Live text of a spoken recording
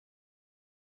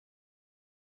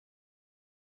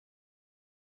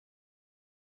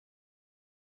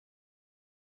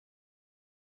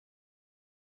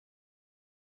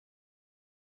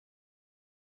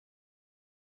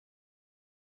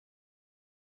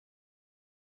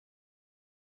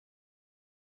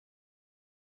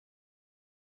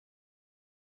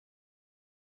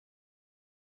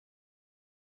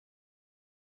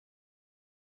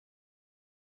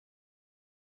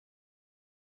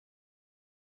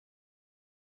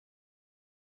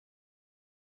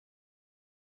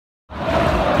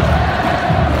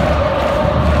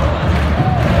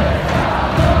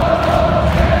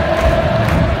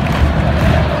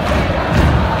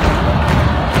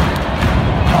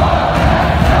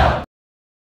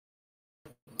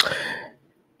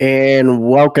And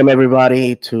welcome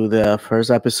everybody to the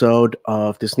first episode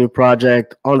of this new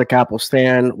project on the Capital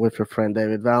Stand with your friend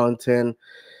David Valentin.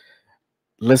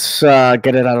 Let's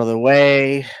get it out of the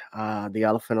way. The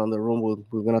elephant on the room.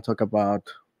 We're going to talk about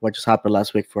what just happened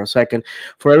last week for a second.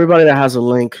 For everybody that has a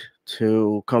link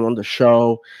to come on the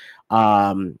show,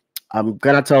 um, I'm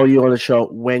going to tell you on the show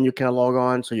when you can log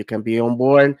on so you can be on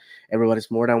board.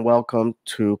 Everybody's more than welcome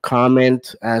to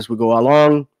comment as we go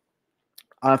along.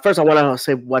 First, I want to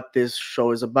say what this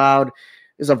show is about.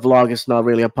 It's a vlog. It's not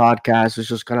really a podcast. It's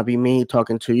just gonna be me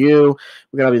talking to you.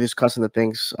 We're gonna be discussing the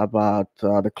things about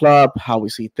the club, how we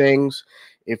see things.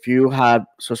 If you had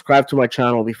subscribed to my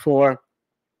channel before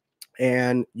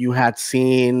and you had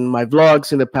seen my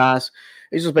vlogs in the past,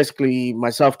 it's just basically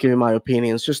myself giving my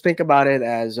opinions. Just think about it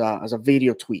as a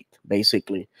video tweet,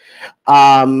 basically.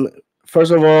 Um,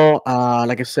 First of all,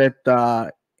 like I said,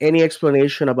 any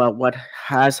explanation about what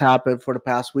has happened for the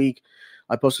past week?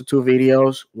 I posted two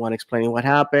videos, one explaining what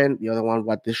happened, the other one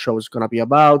what this show is going to be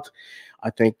about.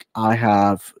 I think I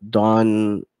have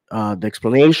done the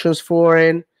explanations for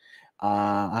it.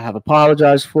 I have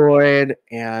apologized for it,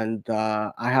 and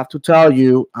I have to tell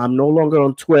you, I'm no longer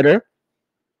on Twitter.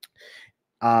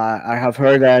 I have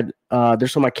heard that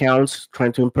there's some accounts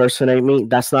trying to impersonate me.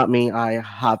 That's not me. I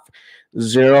have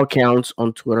zero accounts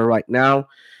on Twitter right now.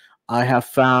 I have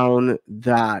found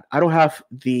that I don't have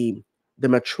the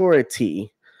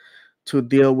maturity to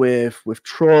deal with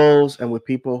trolls and with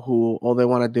people who all they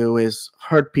want to do is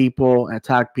hurt people,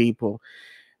 attack people.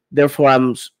 Therefore,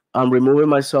 I'm removing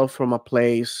myself from a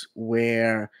place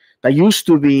where that used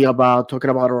to be about talking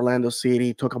about Orlando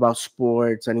City, talk about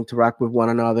sports, and interact with one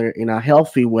another in a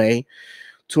healthy way,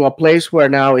 to a place where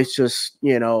now it's just,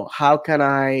 how can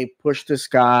I push this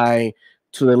guy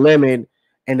to the limit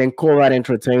and then call that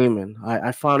entertainment?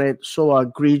 I found it so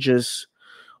egregious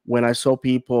when I saw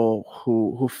people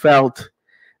who felt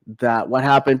that what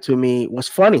happened to me was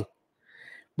funny.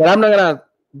 But I'm not gonna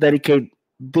dedicate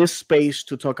this space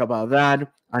to talk about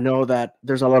that. I know that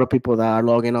there's a lot of people that are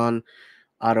logging on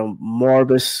out of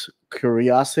morbid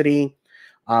curiosity.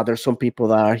 There's some people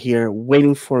that are here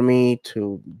waiting for me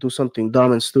to do something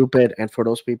dumb and stupid. And for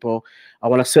those people, I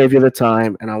want to save you the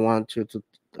time, and I want to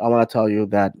tell you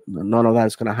that none of that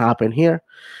is going to happen here.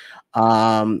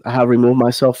 I have removed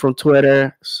myself from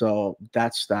Twitter, so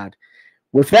that's that.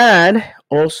 With that,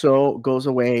 also goes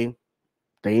away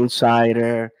the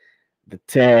insider, the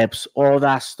tips, all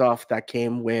that stuff that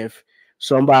came with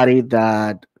somebody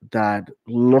that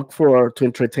look for to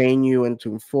entertain you and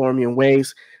to inform you in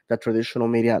ways that traditional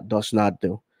media does not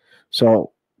do.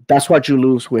 So that's what you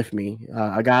lose with me.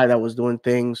 A guy that was doing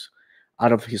things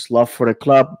out of his love for the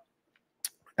club,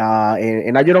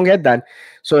 and now you don't get that.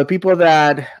 So the people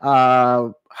that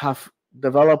have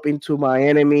developed into my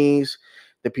enemies,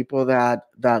 the people that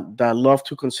love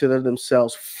to consider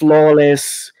themselves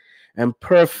flawless and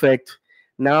perfect,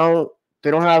 now they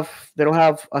don't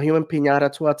have a human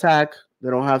piñata to attack. They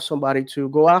don't have somebody to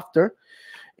go after,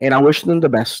 and I wish them the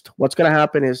best. What's gonna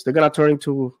happen is they're gonna turn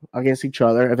into against each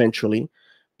other eventually,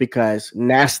 because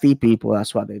nasty people.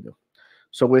 That's what they do.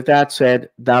 So with that said,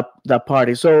 that part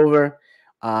is over.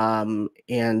 And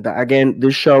again,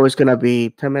 this show is gonna be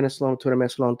 10 minutes long, 20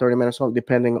 minutes long, 30 minutes long,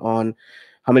 depending on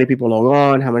how many people log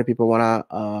on, how many people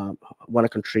wanna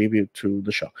contribute to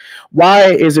the show.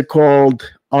 Why is it called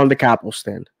On the Capital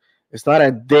Stand? It's not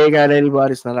a dig at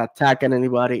anybody. It's not an attack at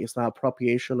anybody. It's not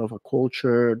appropriation of a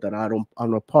culture that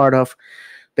I'm not part of.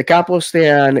 The Capital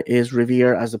Stand is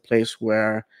revered as a place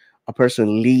where a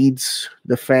person leads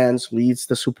the fans, leads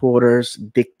the supporters,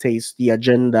 dictates the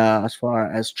agenda as far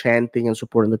as chanting and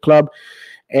supporting the club.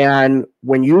 And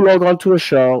when you log on to a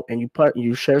show and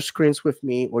you share screens with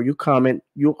me or you comment,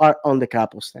 you are on the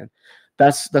Capital Stand.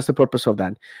 That's the purpose of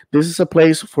that. This is a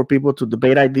place for people to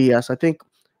debate ideas. I think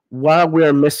what we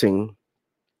are missing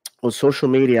on social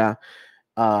media,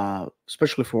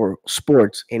 especially for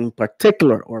sports, in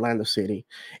particular Orlando City,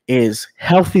 is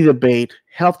healthy debate,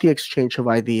 healthy exchange of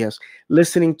ideas,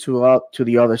 listening to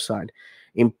the other side.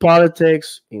 In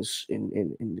politics,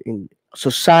 in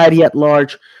society at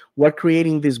large, we're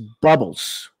creating these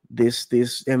bubbles,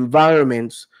 these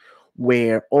environments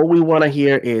where all we want to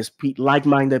hear is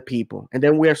like-minded people, and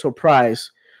then we are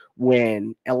surprised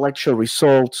when election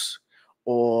results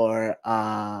or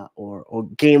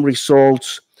game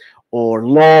results or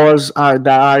laws that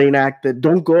are enacted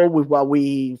don't go with what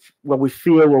we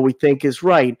feel, what we think is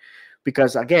right,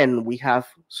 because again we have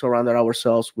surrounded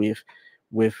ourselves with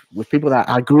people that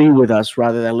agree with us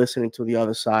rather than listening to the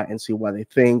other side and see what they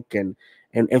think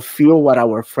and feel what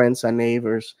our friends and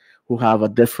neighbors who have a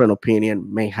different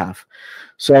opinion may have.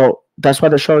 So that's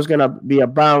what the show is going to be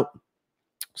about.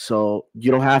 So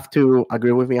you don't have to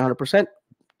agree with me 100%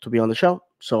 to be on the show.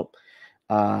 So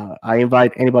I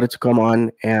invite anybody to come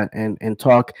on and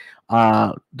talk.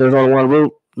 There's only one rule: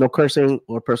 no cursing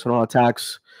or personal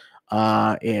attacks.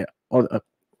 Including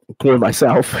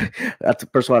myself, that's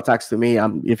personal attacks to me.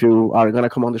 If you are gonna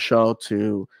come on the show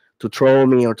to troll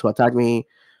me or to attack me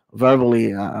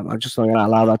verbally, I'm just not gonna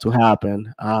allow that to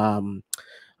happen.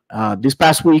 This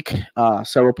past week,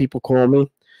 several people called me.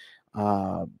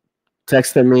 Uh,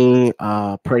 Texted me,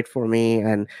 prayed for me,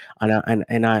 and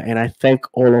I thank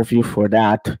all of you for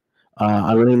that.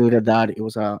 I really needed that. It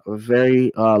was a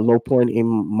very low point in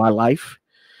my life.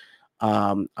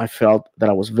 I felt that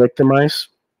I was victimized,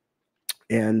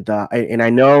 and I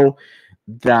know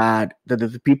that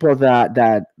the people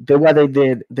that did what they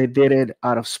did it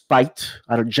out of spite,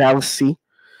 out of jealousy,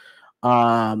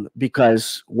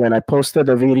 because when I posted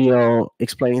a video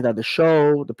explaining that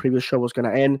the previous show was going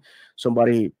to end,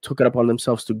 somebody took it upon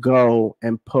themselves to go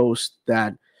and post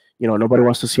that, nobody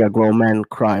wants to see a grown man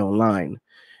cry online.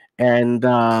 And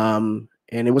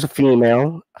it was a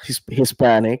female,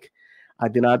 Hispanic. I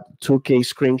did not took a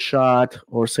screenshot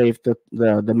or save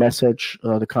the message,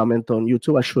 the comment on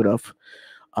YouTube. I should have.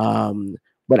 Um,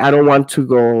 but I don't want to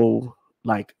go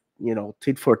like,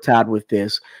 tit for tat with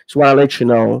this. So I want to let you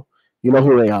know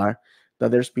who they are, that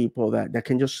there's people that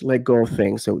can just let go of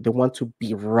things. So they want to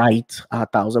be right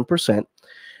 1,000%.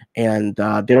 And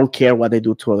they don't care what they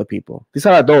do to other people. These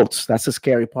are adults. That's the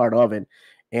scary part of it.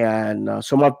 And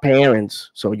some are parents.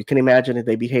 So you can imagine if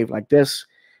they behave like this,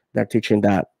 they're teaching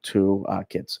that to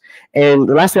kids. And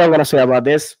the last thing I'm going to say about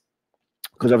this,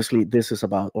 because obviously this is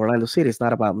about Orlando City, it's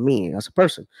not about me as a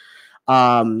person.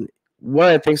 Um, One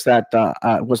of the things that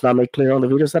was not made clear on the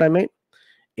videos that I made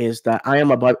is that I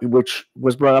am about, which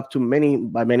was brought up to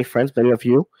by many friends, many of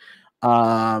you,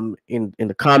 in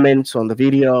the comments on the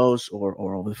videos, or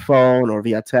over the phone, or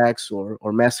via text, or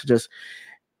messages,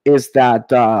 is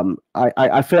that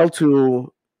I fail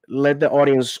to let the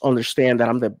audience understand that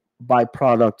I'm the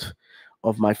byproduct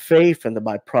of my faith and the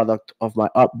byproduct of my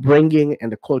upbringing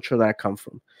and the culture that I come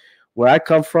from. Where I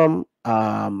come from,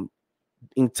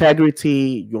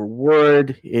 integrity, your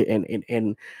word,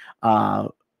 and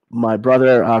my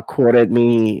brother quoted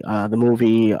me the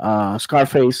movie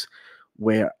Scarface,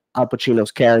 where Al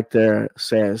Pacino's character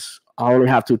says, "I only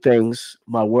have two things: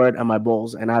 my word and my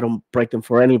balls, and I don't break them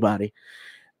for anybody."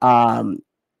 Um,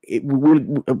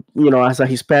 as a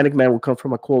Hispanic man, we come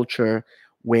from a culture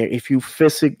where if you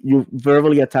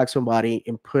verbally attack somebody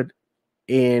and put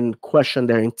in question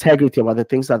their integrity about the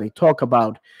things that they talk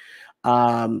about,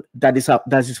 that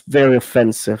is very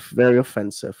offensive, very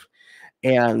offensive.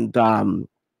 And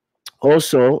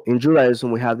also in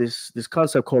Judaism, we have this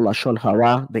concept called lashon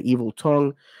hara, the evil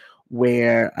tongue,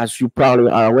 where, as you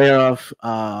probably are aware of,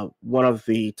 one of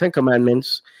the Ten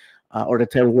Commandments, or the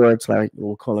 10 words, like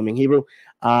we'll call them in Hebrew,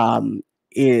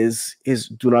 is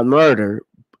do not murder.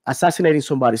 Assassinating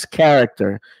somebody's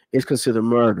character is considered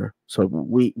murder. So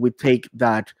we take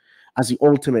that as the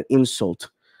ultimate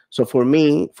insult. So for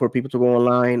people to go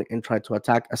online and try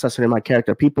to assassinate my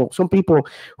character, some people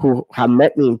who have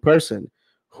met me in person,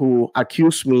 who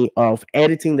accuse me of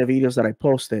editing the videos that I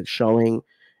posted, showing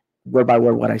word by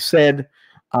word what I said.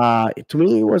 To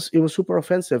me, it was super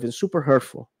offensive and super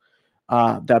hurtful.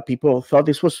 That people thought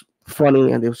this was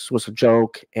funny and this was a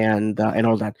joke, and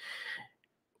all that.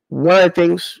 One of the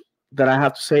things that I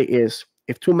have to say is,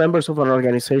 if two members of an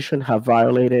organization have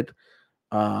violated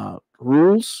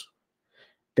rules,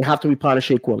 they have to be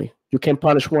punished equally. You can't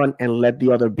punish one and let the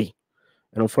other be.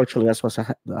 And unfortunately, that's what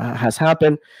has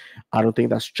happened. I don't think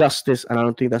that's justice, and I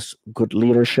don't think that's good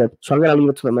leadership. So I'm going to leave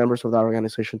it to the members of that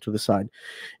organization to decide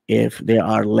if they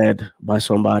are led by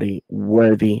somebody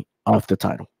worthy of the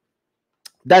title.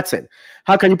 That's it.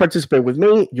 How can you participate with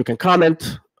me? You can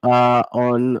comment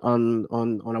on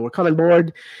our comment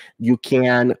board. You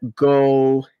can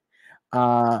go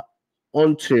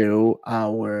onto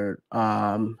our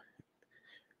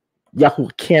Yahoo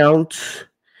account,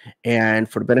 and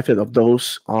for the benefit of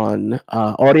those on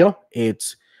audio,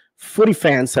 it's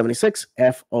FootyFan76,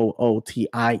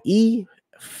 FOOTIE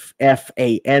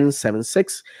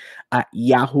FAN76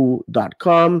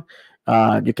 @yahoo.com.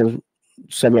 You can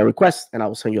send me a request, and I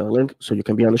will send you a link so you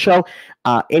can be on the show.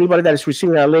 Anybody that is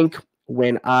receiving a link,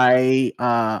 when I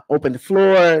open the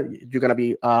floor, you're gonna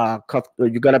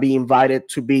be invited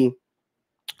to be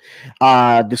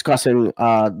discussing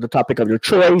the topic of your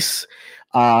choice.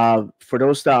 For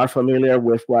those that are familiar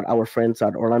with what our friends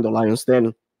at Orlando Lions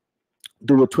Den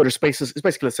do with Twitter Spaces, it's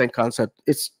basically the same concept.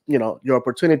 It's your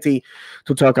opportunity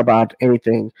to talk about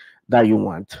anything that you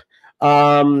want.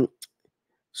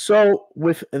 So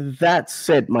with that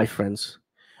said, my friends,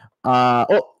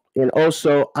 And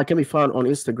also I can be found on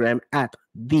Instagram at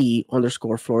the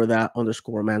underscore Florida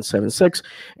underscore man 76.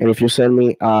 And if you send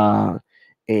me a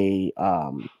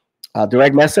a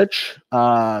direct message,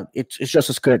 it's just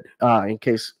as good. In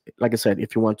case, like I said,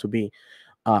 if you want to be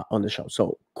on the show.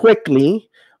 So quickly,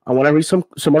 I want to read some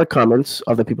other comments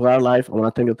of the people that are live. I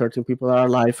want to thank the 13 people that are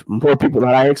live. More people than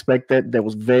I expected. There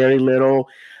was very little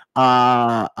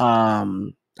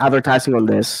advertising on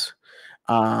this.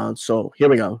 So here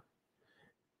we go.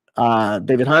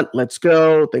 David Hunt, let's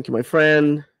go. Thank you, my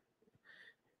friend.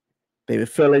 David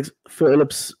Phillips,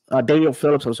 Daniel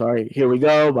Phillips. I'm sorry. Here we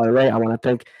go. By the way, I want to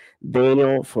thank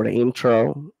Daniel for the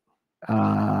intro.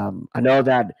 I know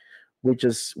that we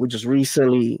just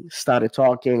recently started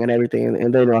talking and everything,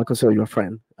 and Daniel, I consider you a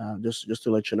friend. Just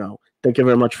to let you know. Thank you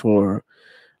very much for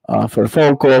the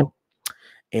phone call,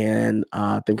 and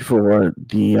thank you for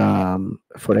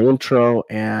the intro,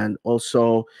 and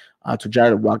also to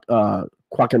Jared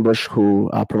Quackenbush, who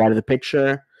provided the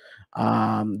picture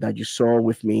that you saw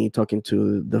with me talking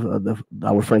to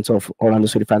our friends of Orlando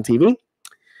City Fan TV,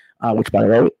 which, by the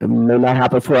way, may not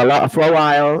happen for a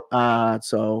while.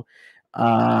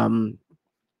 Um,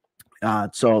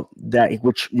 so that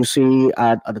which you see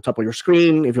at the top of your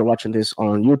screen if you're watching this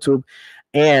on YouTube,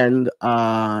 and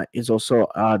it's also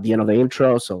the end of the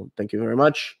intro. So thank you very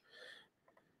much,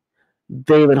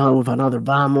 David Hunt, with another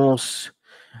vamos.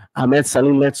 Ahmed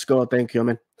Salim, let's go. Thank you,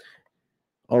 Ahmed.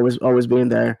 Always being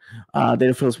there.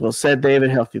 David feels well said. David,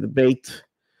 healthy debate.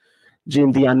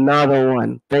 Jim D, another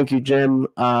one. Thank you, Jim.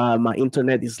 My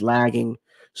internet is lagging.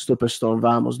 Superstone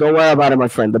vamos. Don't worry about it, my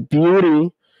friend. The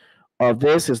beauty of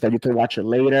this is that you can watch it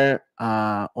later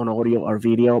on audio or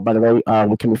video. By the way,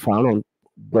 we can be found on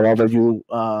wherever you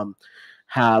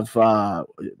have,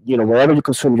 wherever you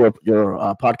consume your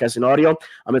podcast in audio.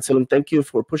 Ahmed Salim, thank you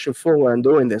for pushing forward and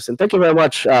doing this. And thank you very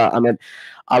much, Ahmed.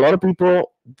 A lot of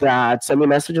people that sent me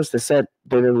messages, they said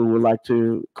they would like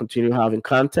to continue having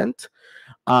content.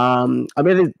 I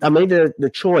made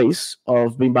the choice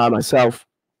of being by myself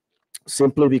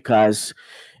simply because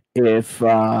if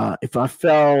I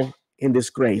fell in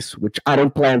disgrace, which I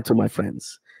don't plan to, my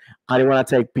friends, I didn't want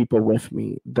to take people with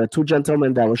me. The two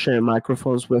gentlemen that were sharing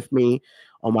microphones with me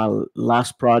on my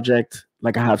last project,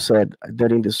 like I have said, they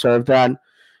didn't deserve that.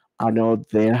 I know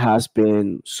there has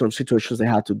been some situations they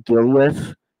had to deal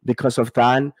with because of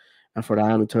that, and for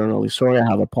that I'm eternally sorry. I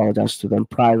have apologized to them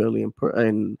privately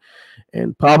and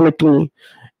publicly,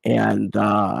 and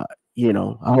I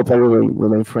hope that we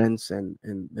remain friends, and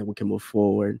that we can move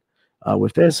forward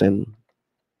with this. And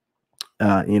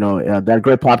they're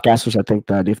great podcasters. I think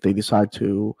that if they decide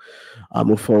to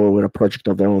move forward with a project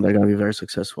of their own, they're going to be very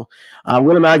successful.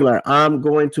 William Aguilar, I'm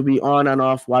going to be on and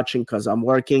off watching because I'm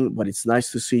working, but it's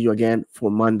nice to see you again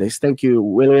for Mondays. Thank you,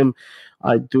 William.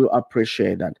 I do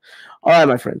appreciate that. All right,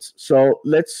 my friends. So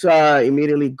let's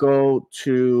immediately go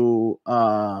to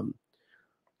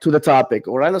the topic.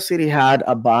 Orlando City had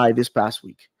a bye this past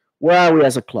week. Where are we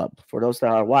as a club? For those that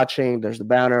are watching, there's the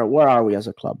banner. Where are we as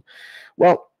a club?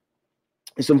 Well,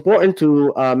 it's important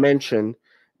to mention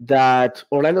that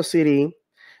Orlando City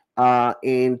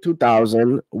in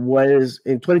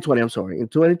 2020. I'm sorry, in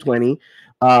 2020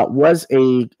 was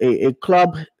a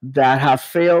club that have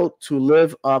failed to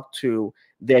live up to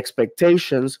the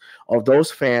expectations of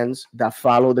those fans that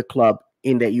follow the club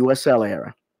in the USL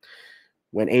era,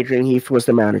 when Adrian Heath was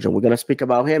the manager. We're going to speak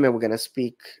about him, and we're going to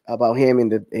speak about him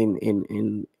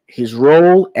in his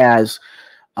role as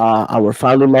our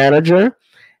founding manager,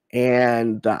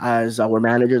 and as our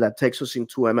manager that takes us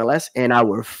into MLS, and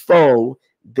our foe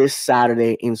this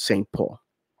Saturday in St. Paul.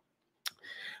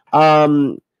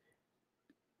 Oscar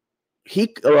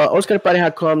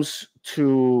Pareja comes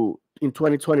in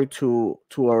 2020 to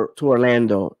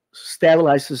Orlando,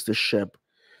 stabilizes the ship,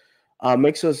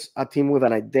 makes us a team with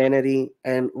an identity,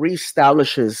 and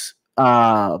reestablishes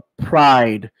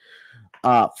pride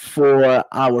for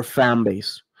our fan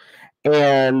base.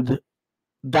 And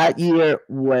that year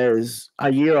was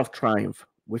a year of triumph.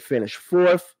 We finished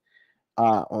fourth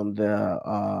on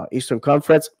the Eastern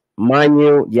Conference. Mind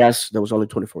you, yes, there was only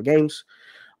 24 games.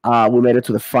 We made it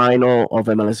to the final of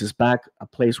MLS is Back, a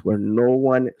place where no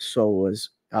one saw us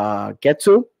get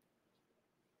to.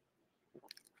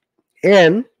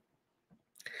 And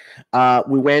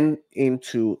we went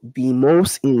into the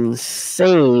most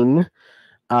insane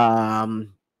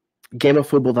game of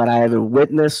football that I ever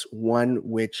witnessed, one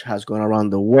which has gone around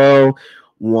the world,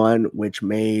 one which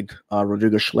made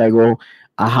Rodrigo Schlegel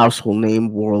a household name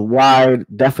worldwide,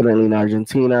 definitely in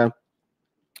Argentina,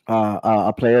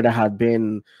 a player that had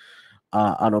been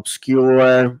an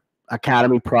obscure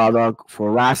academy product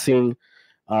for Racing,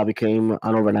 became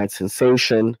an overnight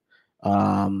sensation.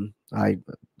 I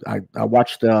I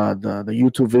watched the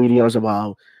YouTube videos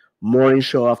about morning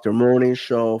show after morning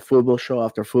show, football show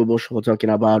after football show,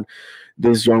 talking about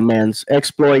this young man's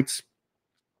exploits.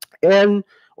 And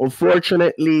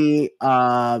unfortunately,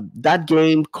 that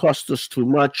game cost us too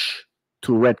much.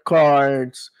 Two red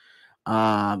cards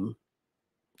um,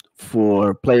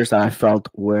 for players that I felt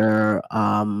were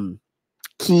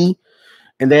key,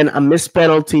 and then a missed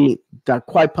penalty that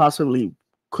quite possibly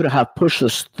could have pushed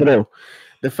us through.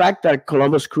 The fact that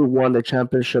Columbus Crew won the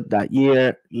championship that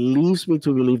year leads me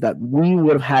to believe that we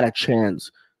would have had a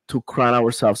chance to crown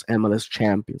ourselves MLS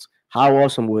champions. How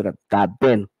awesome would have that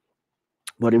been?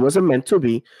 But it wasn't meant to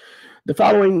be. The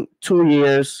following 2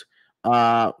 years,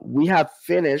 we have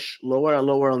finished lower and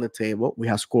lower on the table. We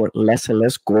have scored less and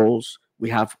less goals.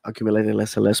 We have accumulated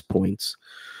less and less points.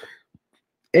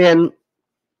 And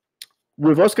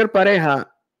with Oscar Pareja,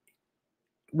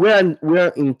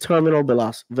 we're in terminal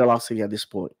velocity at this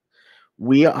point.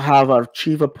 We have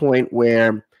achieved a point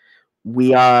where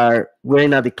we're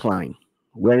in a decline.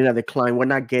 We're in a decline. We're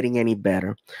not getting any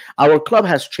better. Our club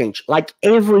has changed, like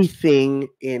everything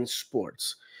in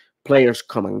sports. Players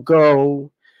come and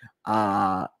go,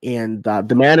 and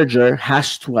the manager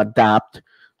has to adapt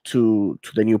to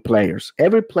the new players.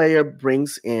 Every player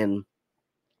brings in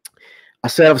a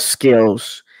set of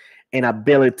skills and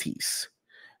abilities,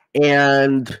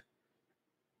 and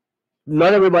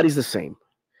not everybody's the same.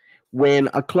 When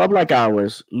a club like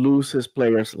ours loses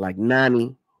players like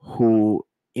Nani, who,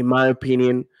 in my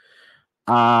opinion,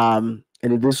 and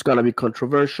this is going to be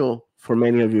controversial for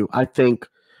many of you, I think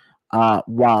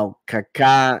while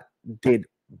Kaká did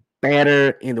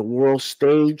better in the world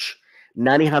stage,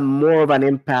 Nani had more of an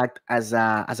impact as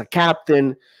a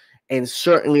captain and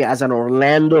certainly as an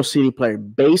Orlando City player.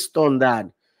 Based on that,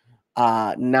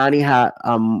 Nani had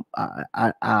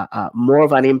more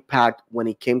of an impact when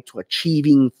it came to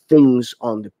achieving things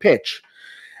on the pitch.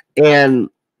 And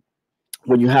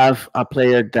when you have a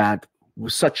player that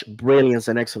with such brilliance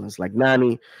and excellence like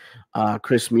Nani,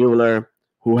 Chris Mueller,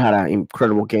 who had an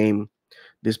incredible game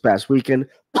this past weekend,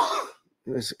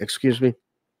 excuse me.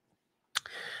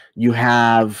 You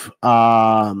have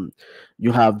Daryl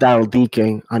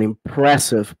Deacon, an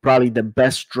impressive, probably the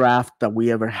best draft that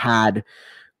we ever had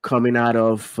coming out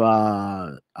of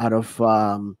the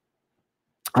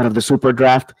super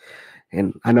draft.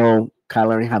 And I know Kyle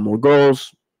Leonard had more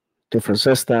goals, different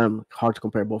system, hard to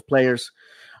compare both players.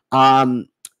 And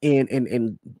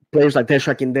players like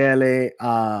Tesha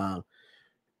Kindele,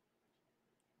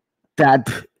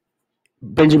 that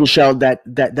Benjamin Michel, that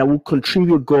will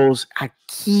contribute goals at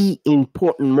key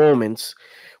important moments.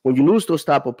 When you lose those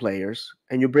type of players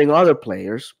and you bring other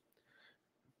players,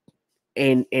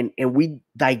 and we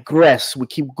digress, we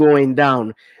keep going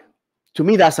down. To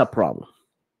me, that's a problem.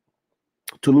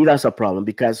 To me, that's a problem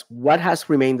because what has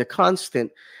remained the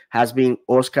constant has been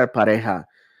Oscar Pareja,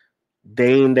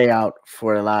 day in, day out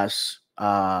for the last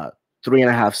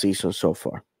 3.5 seasons so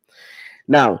far.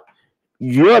 Now,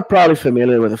 you're probably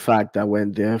familiar with the fact that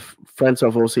when the Friends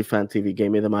of OC Fan TV gave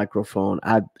me the microphone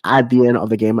at the end of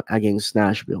the game against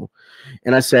Nashville,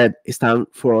 and I said, it's time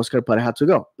for Oscar Pareja to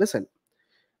go. Listen,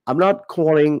 I'm not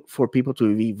calling for people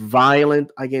to be violent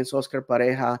against Oscar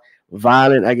Pareja,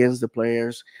 violent against the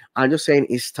players. I'm just saying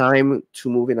it's time to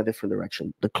move in a different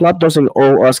direction. The club doesn't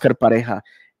owe Oscar Pareja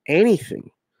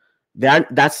anything.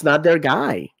 That's not their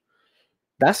guy.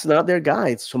 That's not their guy.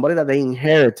 It's somebody that they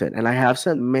inherited. And I have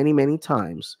said many, many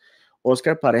times,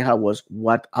 Oscar Pareja was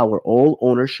what our old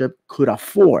ownership could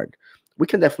afford. We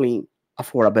can definitely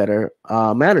afford a better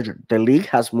manager. The league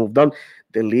has moved on.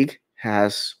 The league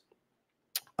has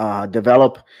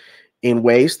developed in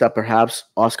ways that perhaps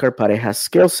Oscar Pareja's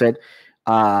skill set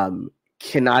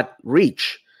cannot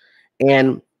reach.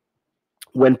 And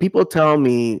when people tell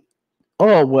me,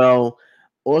 oh, well,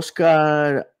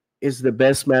 Oscar is the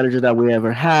best manager that we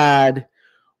ever had,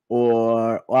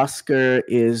 or Oscar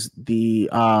is the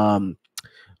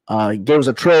gives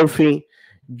a trophy,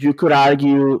 you could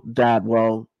argue that,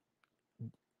 well,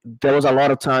 there was a lot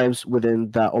of times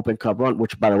within the Open Cup run,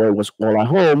 which, by the way, was all at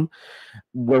home,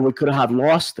 where we could have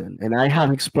lost it. And I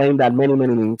have explained that many,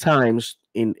 many, many times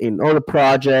in other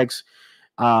projects,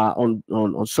 on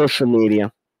social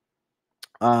media.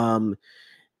 And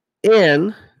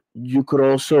you could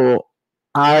also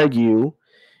argue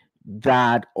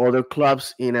that other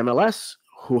clubs in MLS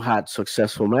who had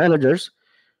successful managers,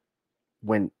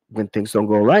 when things don't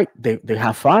go right, they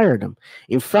have fired them.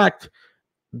 In fact,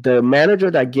 the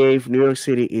manager that gave New York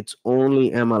City its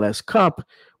only MLS Cup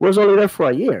was only there for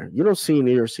a year. You don't see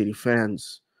New York City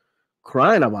fans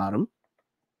crying about him.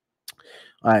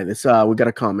 All right, let's we got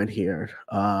a comment here.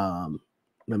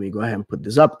 Let me go ahead and put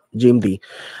this up. GMD.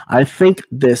 I think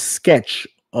the sketch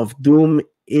of doom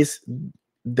is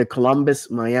the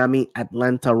Columbus, Miami,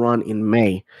 Atlanta run in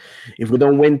May. If we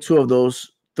don't win two of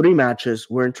those three matches,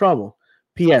 we're in trouble.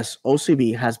 P.S.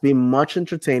 OCB has been much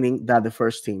entertaining than the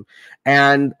first team,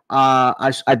 and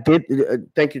I did.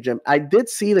 Thank you, Jim. I did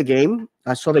see the game.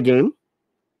 I saw the game.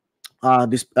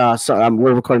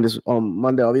 We're recording this on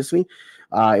Monday, obviously.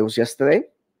 It was yesterday.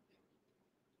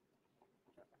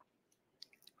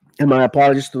 And my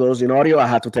apologies to those in audio. I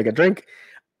had to take a drink.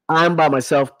 I'm by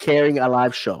myself carrying a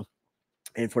live show.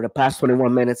 And for the past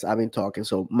 21 minutes, I've been talking.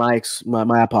 So my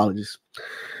apologies.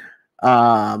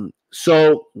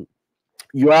 So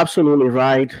you're absolutely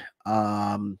right.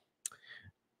 The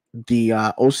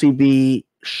OCB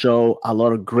show a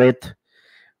lot of grit.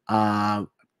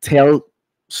 Tell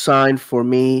sign for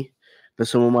me that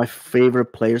some of my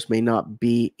favorite players may not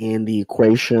be in the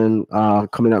equation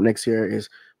coming up next year is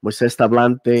Moises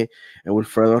Tablante and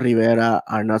Wilfredo Rivera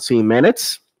are not seeing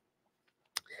minutes,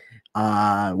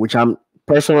 which I'm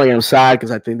personally am sad because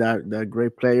I think that they're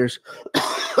great players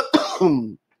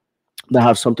that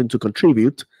have something to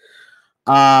contribute.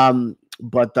 But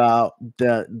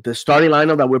the starting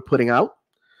lineup that we're putting out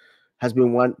has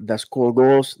been one that scores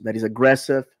goals, that is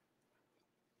aggressive,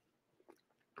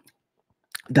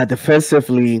 that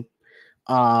defensively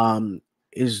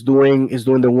is doing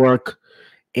the work,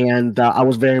 and I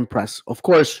was very impressed. Of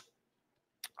course,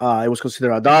 it was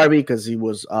considered a derby because it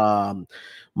was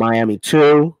Miami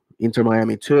 2, Inter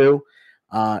Miami 2,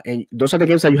 and those are the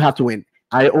games that you have to win.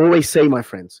 I always say, my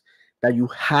friends, that you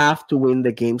have to win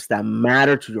the games that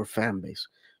matter to your fan base.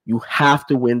 You have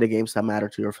to win the games that matter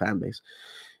to your fan base.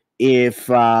 If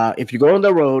you go on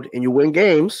the road and you win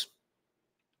games,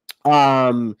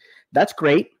 that's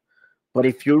great. But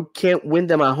if you can't win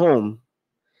them at home,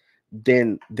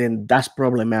 then that's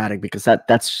problematic because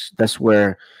that's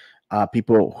where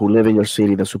people who live in your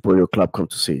city that support your club come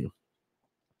to see you.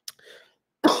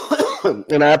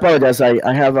 And I apologize.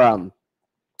 I have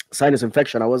sinus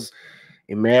infection. I was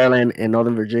in Maryland and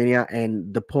Northern Virginia,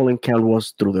 and the pollen count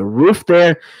was through the roof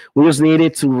there. We just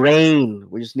needed to rain.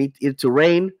 We just need it to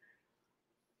rain,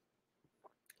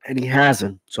 and it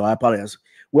hasn't. So I apologize.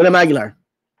 William Aguilar.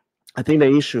 I think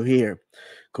the issue here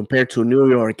compared to New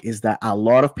York is that a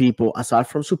lot of people, aside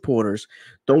from supporters,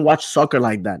 don't watch soccer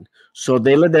like that. So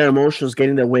they let their emotions get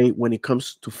in the way when it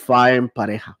comes to firing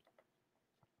Pareja.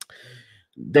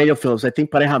 Daniel Phillips, I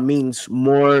think Pareja means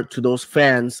more to those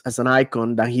fans as an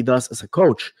icon than he does as a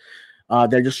coach.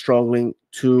 They're just struggling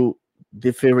to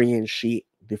differentiate.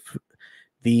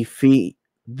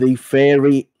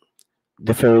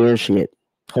 Differentiate.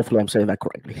 Hopefully, I'm saying that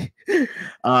correctly.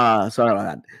 Sorry about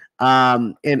that.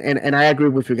 And I agree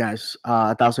with you guys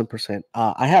 1,000%.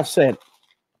 I have said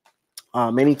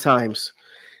many times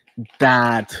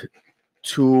that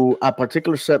to a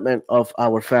particular segment of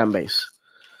our fan base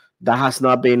that has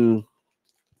not been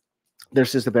there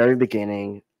since the very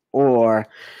beginning, or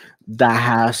that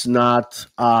has not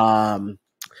that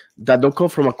don't come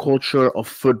from a culture of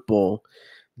football,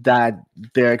 that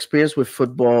their experience with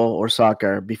football or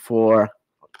soccer before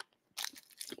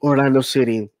Orlando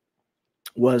City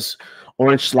was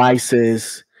orange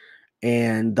slices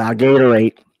and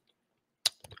Gatorade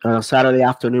on a Saturday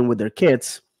afternoon with their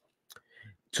kids.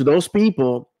 To those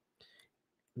people,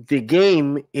 the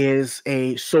game is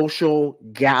a social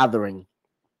gathering.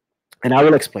 And I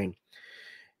will explain.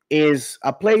 Is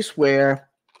a place where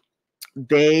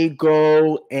they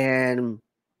go and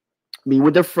meet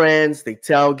with their friends, they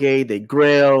tailgate, they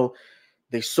grill,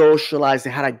 they socialize, they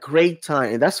had a great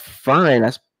time. And that's fine.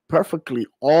 That's perfectly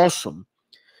awesome.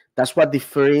 That's what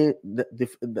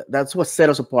that's what set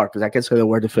us apart, because I can say the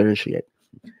word differentiate.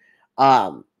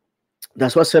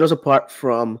 That's what set us apart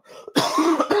from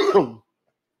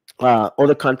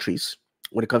other countries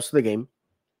when it comes to the game,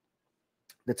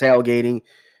 the tailgating,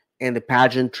 and the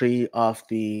pageantry of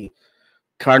the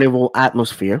carnival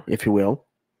atmosphere, if you will.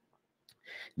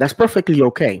 That's perfectly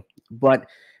okay. But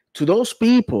to those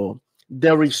people,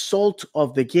 the result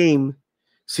of the game,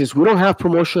 since we don't have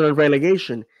promotion and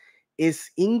relegation,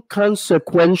 is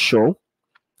inconsequential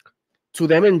to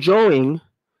them enjoying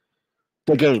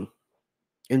the game,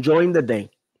 enjoying the day.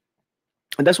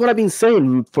 And that's what I've been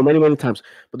saying for many, many times.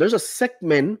 But there's a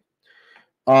segment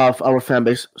of our fan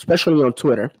base, especially on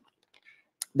Twitter,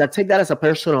 that take that as a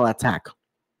personal attack.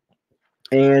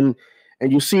 And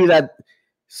you see that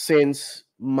since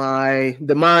my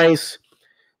demise,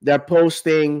 they're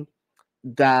posting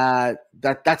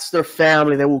that's their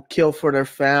family. They will kill for their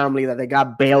family, that they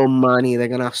got bail money, they're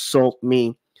gonna assault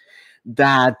me,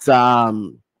 that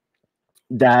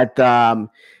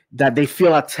that they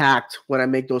feel attacked when I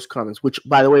make those comments, which,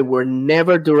 by the way, were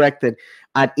never directed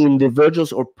at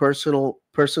individuals or personal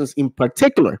persons in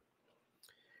particular,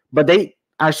 but they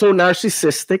are so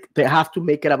narcissistic they have to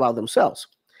make it about themselves.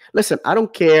 Listen, I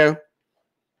don't care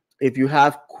if you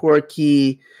have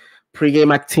quirky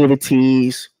pregame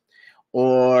activities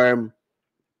or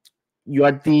you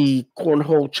are the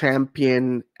cornhole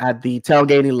champion at the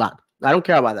tailgating lot. I don't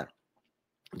care about that.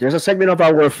 There's a segment of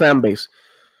our fan base,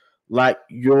 like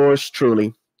yours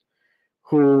truly,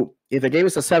 who, if the game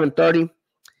is at 7:30,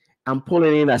 I'm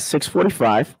pulling in at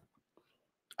 6:45.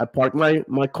 I park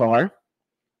my car.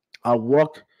 I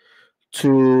walk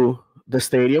to the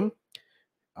stadium.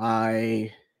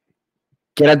 I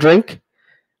get a drink.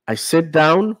 I sit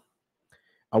down.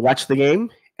 I watch the game,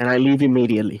 and I leave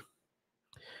immediately.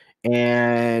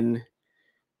 And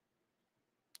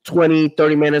 20,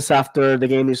 30 minutes after the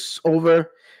game is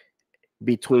over,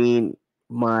 between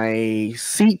my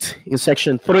seat in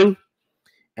section 3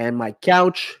 and my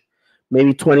couch,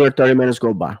 maybe 20 or 30 minutes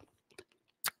go by.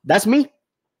 That's me.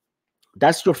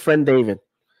 That's your friend David.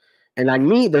 And like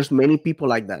me, there's many people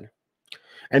like that.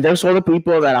 And there's other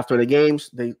people that after the games,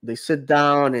 they sit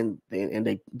down and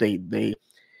they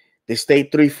stay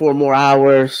 3, 4 more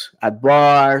hours at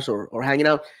bars or hanging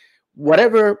out.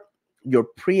 Whatever your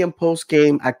pre and post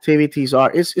game activities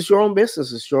are, it's your own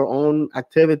business. It's your own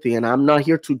activity. And I'm not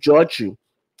here to judge you.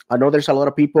 I know there's a lot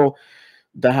of people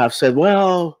that have said,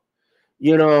 well,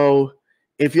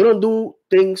 if you don't do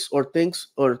things or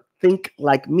think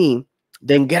like me,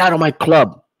 then get out of my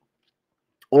club.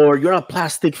 Or you're a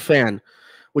plastic fan,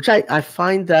 which I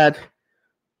find that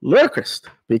ludicrous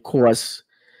because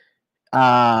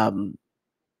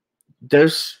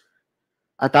there's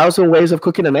 1,000 ways of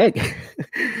cooking an egg.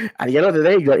 At the end of the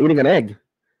day, you're eating an egg.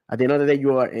 At the end of the day,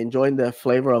 you are enjoying the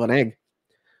flavor of an egg.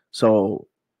 So,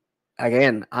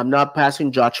 again, I'm not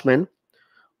passing judgment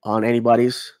on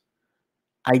anybody's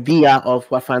idea of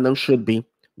what fandom should be.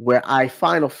 Where I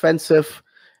find offensive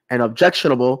and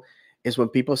objectionable is when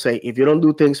people say, if you don't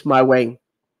do things my way,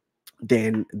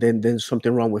 then there's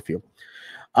something wrong with you.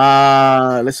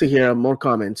 Let's see here, more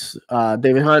comments.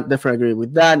 David Hunt, definitely agree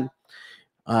with that.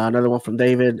 Another one from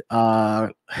David. LOL,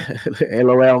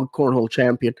 cornhole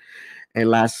champion. And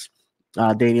last,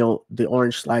 Daniel, the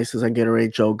orange slices and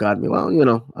Gatorade Joe got me. Well,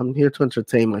 I'm here to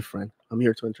entertain, my friend. I'm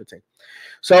here to entertain.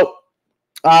 So,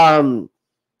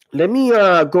 let me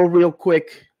go real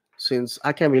quick, since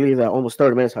I can't believe that almost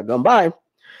 30 minutes have gone by.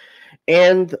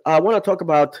 And I want to talk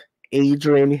about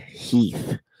Adrian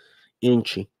Heath,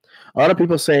 Inchy. A lot of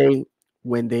people say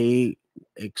when they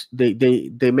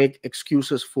make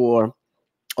excuses for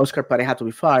Oscar Pareja to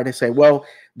be fired, they say, well,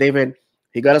 David,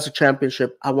 he got us a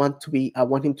championship. I want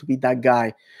him to be that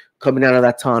guy coming out of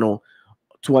that tunnel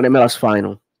to an MLS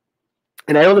final.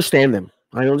 And I understand them.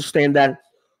 I understand that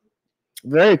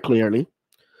very clearly,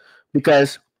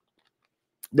 because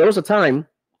there was a time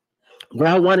where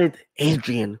I wanted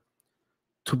Adrian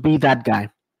to be that guy.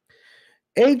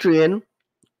 Adrian,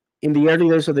 in the early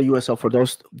days of the USL, for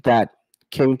those that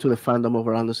came to the fandom of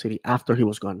Orlando City after he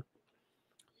was gone,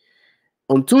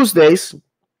 on Tuesdays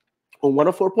on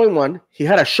 104.1, he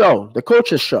had a show, the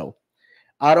coach's show,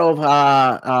 out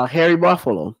of Harry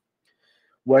Buffalo,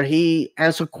 where he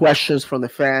answered questions from the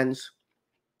fans.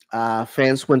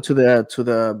 Fans went to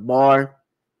the bar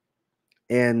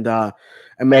and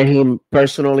met him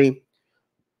personally.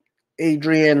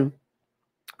 Adrian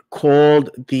called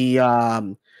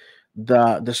the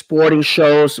sporting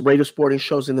shows, radio sporting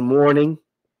shows in the morning.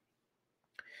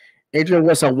 Adrian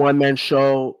was a one-man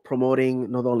show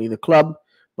promoting not only the club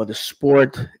but the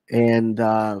sport, and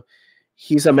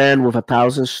he's a man with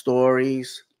 1,000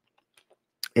 stories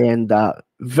and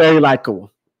very likable,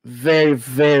 very,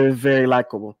 very, very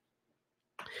likable.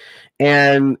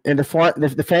 And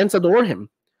the fans adore him.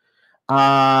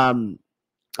 I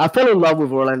fell in love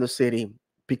with Orlando City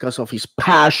because of his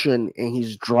passion and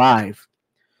his drive,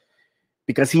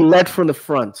 because he led from the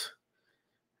front.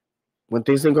 When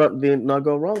things did not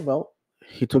go wrong, well,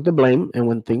 he took the blame, and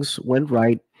when things went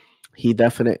right, he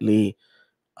definitely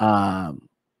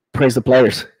praised the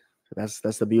players. That's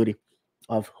the beauty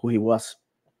of who he was.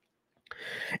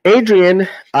 Adrian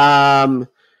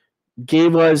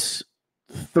gave us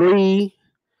 3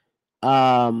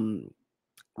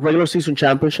 regular season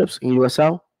championships in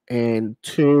USL and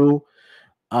 2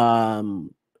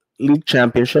 league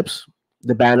championships.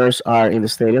 The banners are in the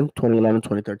stadium, 2011,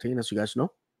 2013, as you guys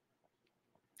know.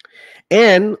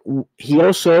 And he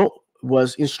also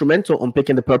was instrumental on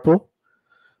picking the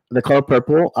color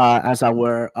purple, as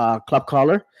our club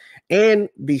color, and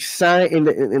design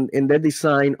in the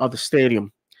design of the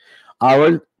stadium.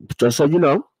 Just so you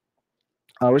know,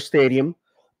 our stadium.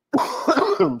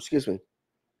 Excuse me.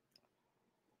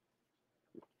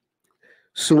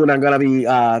 Soon I'm gonna be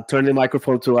turning the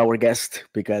microphone to our guest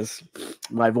because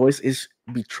my voice is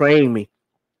betraying me.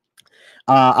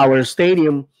 Our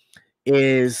stadium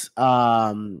is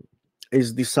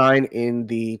designed in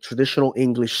the traditional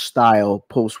English style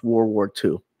post World War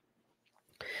II,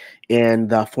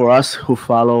 and for us who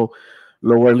follow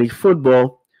lower league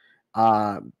football,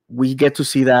 uh, we get to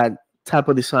see that type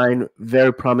of design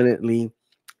very prominently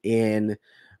in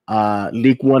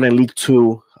League One and League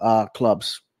Two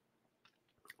clubs.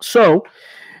 So,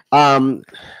 a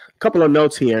couple of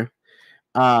notes here.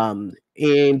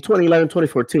 In 2011,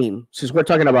 2014, since we're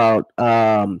talking about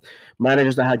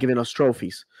managers that have given us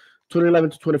trophies,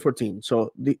 2011 to 2014.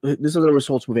 So these are the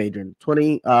results with Adrian.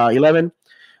 2011,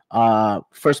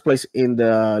 first place in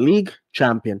the league,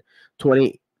 champion.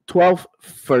 2012,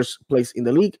 first place in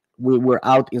the league. We were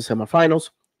out in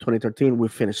semifinals. 2013, we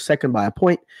finished second by a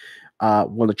point.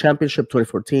 Won the championship.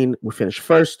 2014, we finished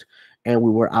first, and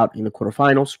we were out in the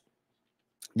quarterfinals.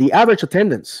 The average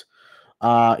attendance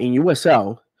in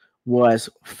USL was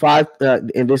five,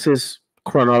 and this is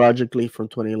chronologically from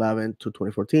 2011 to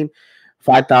 2014,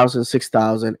 5,000,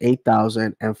 6,000,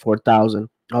 8,000, and 4,000.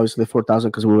 Obviously, 4,000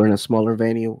 because we were in a smaller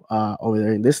venue over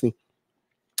there in Disney.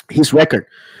 His record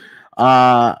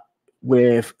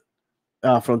with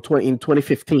from 20 in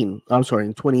 2015, I'm sorry,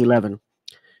 in 2011,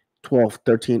 12,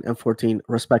 13, and 14,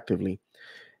 respectively.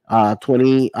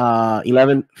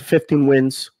 2011, 15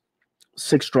 wins,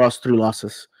 6 draws, 3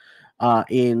 losses.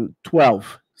 In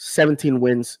 12, 17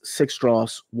 wins, 6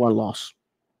 draws, 1 loss.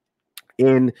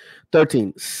 In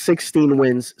 13, 16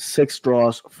 wins, 6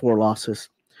 draws, 4 losses.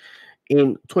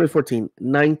 In 2014,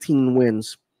 19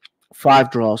 wins,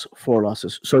 5 draws, 4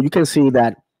 losses. So you can see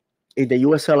that in the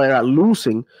USL era,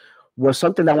 losing was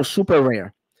something that was super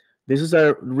rare. This is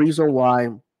a reason why,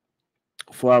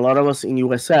 for a lot of us in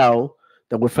USL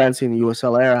that were fans in the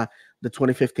USL era, the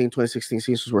 2015, 2016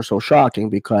 seasons were so shocking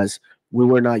because we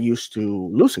were not used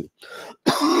to losing.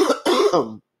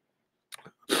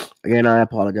 Again, I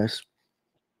apologize.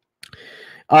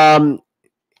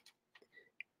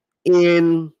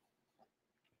 In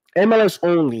MLS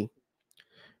only,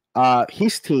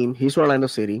 his team, his Orlando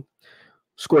City,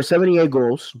 scored 78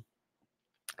 goals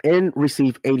and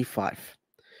received 85.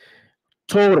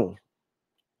 Total,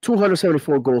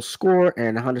 274 goals scored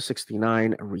and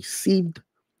 169 received.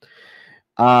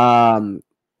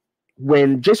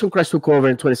 When Jason Christ took over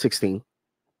in 2016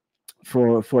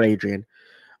 for Adrian,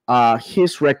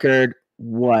 his record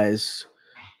was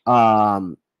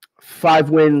 5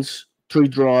 wins, 3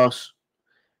 draws,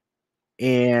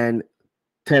 and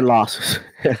 10 losses.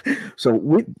 So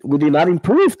we did not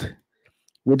improve.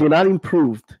 We did not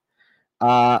improve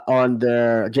on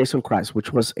the Jason Christ,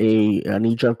 which was a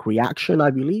knee-jerk reaction, I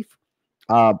believe,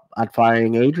 at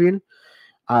firing Adrian.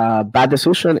 Bad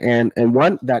decision, and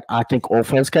one that I think all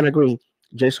fans can agree.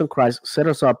 Jason Christ set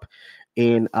us up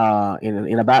in a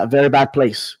very bad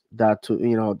place. That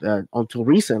until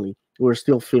recently we were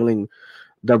still feeling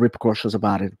the repercussions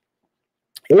about it.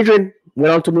 Adrian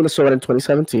went on to Minnesota in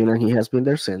 2017, and he has been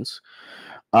there since.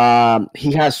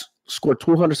 He has scored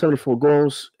 274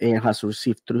 goals and has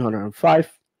received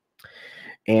 305.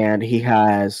 And he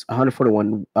has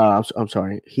 141. I'm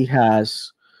sorry. He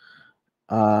has.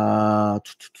 I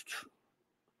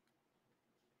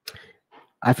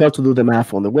failed to do the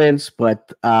math on the wins,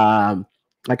 but I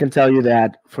can tell you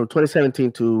that from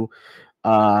 2017 to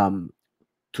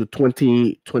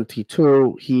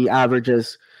 2022, he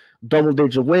averages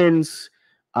double-digit wins.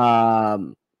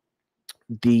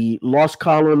 The loss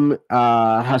column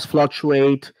has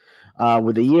fluctuated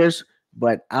with the years,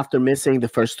 but after missing the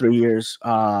first 3 years,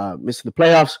 missing the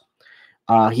playoffs,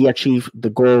 he achieved the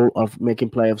goal of making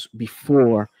playoffs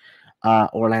before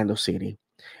Orlando City.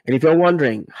 And if you're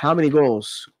wondering how many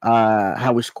goals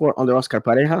have we scored under Oscar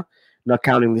Pareja, not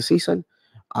counting the season,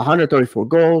 134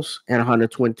 goals and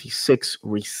 126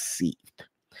 received.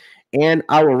 And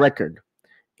our record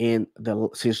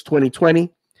since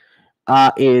 2020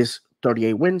 is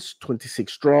 38 wins,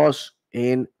 26 draws,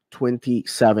 and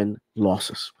 27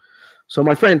 losses. So,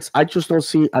 my friends, I just don't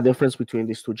see a difference between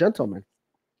these two gentlemen.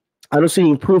 I don't see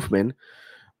improvement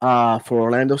for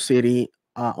Orlando City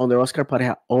under Oscar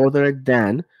Pareja other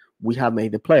than we have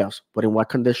made the playoffs. But in what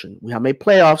condition? We have made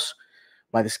playoffs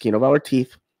by the skin of our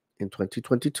teeth in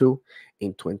 2022,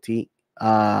 in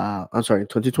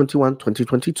 2021,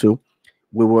 2022.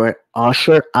 We were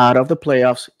ushered out of the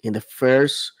playoffs in the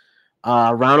first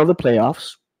round of the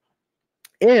playoffs.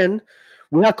 And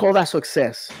we have called that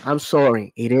success. I'm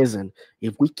sorry, it isn't.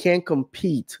 If we can't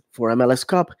compete for MLS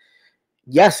Cup,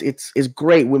 yes, it's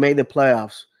great. We made the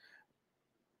playoffs,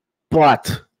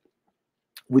 but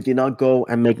we did not go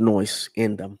and make noise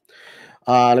in them.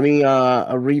 Let me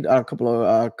read a couple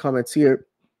of comments here.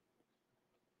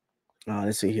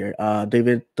 Let's see here.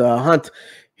 David Hunt,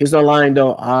 he's not lying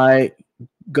though. I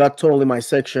got told in my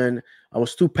section I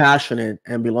was too passionate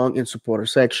and belong in supporter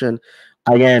section.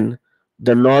 Again,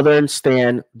 the Northern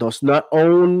stand does not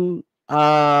own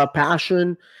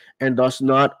passion and does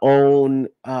not own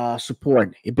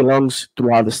support. It belongs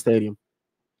throughout the stadium.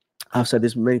 I've said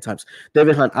this many times.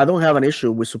 David Hunt, I don't have an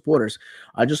issue with supporters.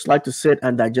 I just like to sit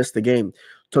and digest the game,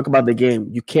 talk about the game.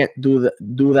 You can't do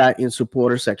that in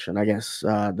supporter section. I guess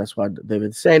that's what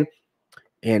David's saying.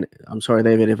 And I'm sorry,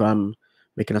 David, if I'm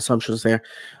making assumptions there.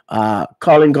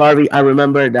 Colin Garvey, I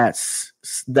remember that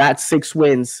 6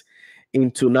 wins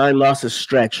into 9 losses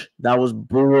stretch. That was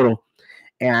brutal.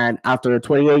 And after the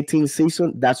 2018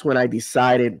 season, that's when I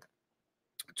decided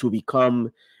to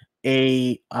become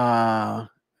a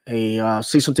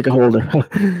season ticket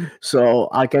holder. So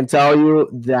I can tell you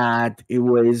that it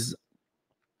was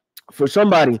for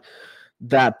somebody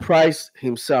that priced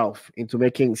himself into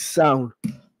making sound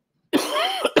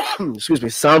excuse me,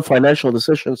 sound financial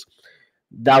decisions.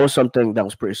 That was something that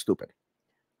was pretty stupid.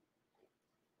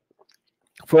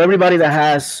 For everybody that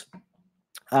has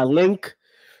a link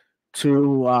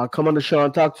to come on the show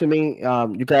and talk to me,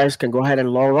 you guys can go ahead and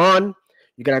log on.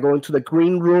 You're gonna go into the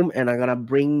green room, and I'm gonna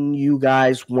bring you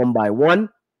guys one by one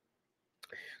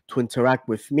to interact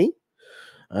with me.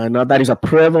 Not that is a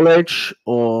privilege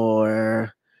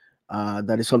or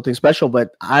that is something special,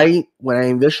 but when I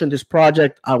envisioned this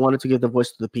project, I wanted to give the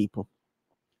voice to the people.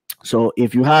 So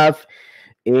if you have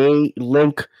a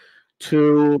link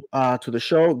to the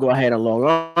show, go ahead and log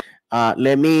on.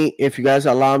 Let me, if you guys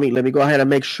allow me, let me go ahead and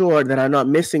make sure that I'm not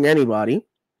missing anybody.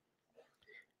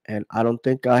 And I don't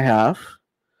think I have.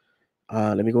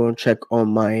 Let me go and check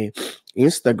on my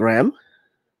Instagram.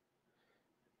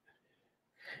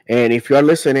 And if you're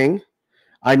listening,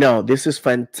 I know this is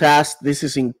fantastic. This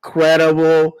is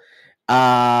incredible.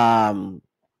 This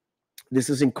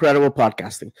is incredible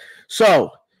podcasting.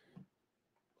 So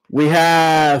we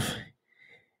have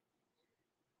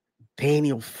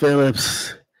Daniel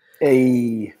Phillips.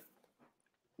 Hey.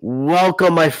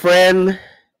 Welcome, my friend.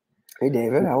 Hey,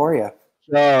 David. How are you?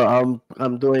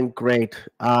 I'm doing great.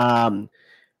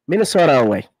 Minnesota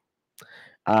away.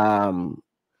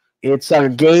 It's a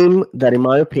game that, in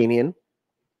my opinion,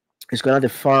 is going to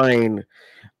define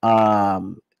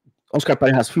Oscar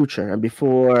Pareja's future. And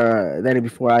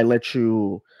before I let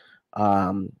you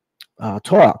um,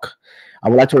 talk, I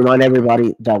would like to remind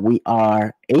everybody that we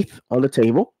are 8th on the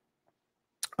table.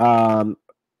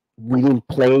 We didn't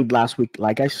play last week,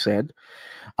 like I said.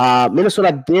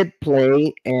 Minnesota did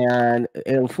play, and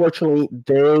unfortunately,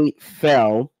 they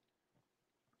fell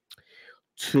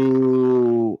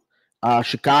to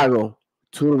Chicago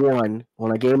 2-1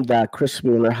 on a game that Chris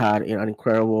Miller had an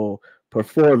incredible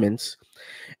performance.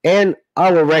 And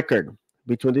our record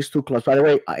between these two clubs, by the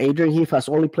way, Adrian Heath has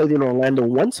only played in Orlando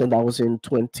once, and that was in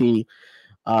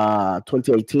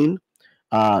 2018.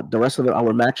 The rest of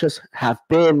our matches have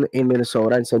been in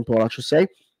Minnesota and St. Paul, I should say.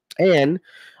 And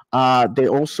they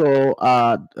also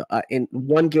in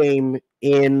one game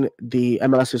in the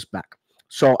MLS is back.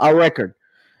 So our record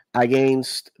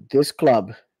against this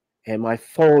club, and my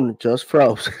phone just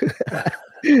froze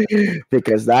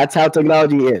because that's how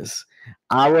technology is.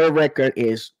 Our record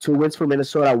is 2 wins for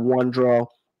Minnesota, 1 draw.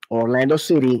 Orlando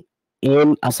City,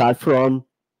 in aside from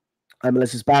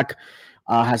MLS is back,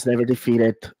 has never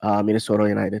defeated Minnesota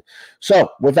United. So,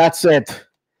 with that said,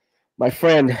 my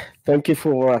friend, thank you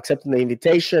for accepting the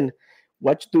invitation.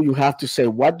 What do you have to say?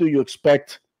 What do you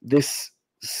expect this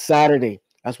Saturday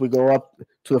as we go up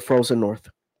to the frozen north?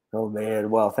 Oh man,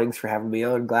 well, thanks for having me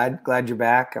on. Glad you're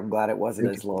back. I'm glad it wasn't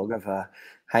Thank as you. long of a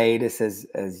hiatus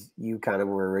as you kind of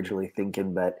were originally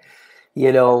thinking. But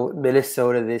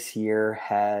Minnesota this year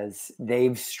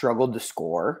they've struggled to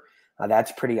score.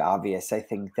 That's pretty obvious. I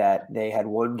think that they had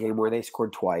one game where they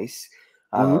scored twice.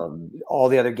 Mhm. All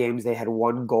the other games they had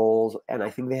 1 goal, and I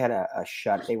think they had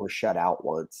they were shut out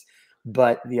once.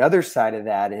 But the other side of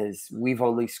that is we've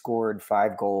only scored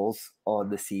 5 goals on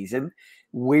the season.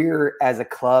 As a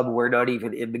club, we're not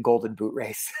even in the Golden Boot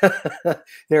race.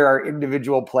 There are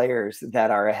individual players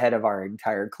that are ahead of our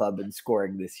entire club in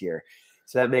scoring this year.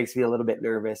 So that makes me a little bit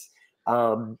nervous.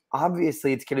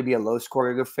 Obviously, it's going to be a low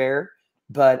scoring affair,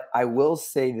 but I will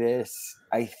say this.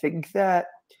 I think that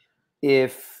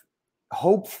if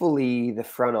hopefully the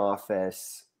front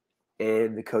office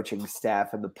and the coaching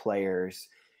staff and the players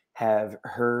have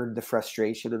heard the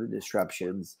frustration and the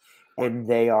disruptions and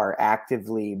they are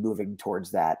actively moving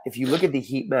towards that. If you look at the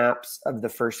heat maps of the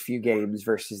first few games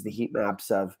versus the heat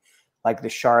maps of like the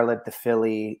Charlotte, the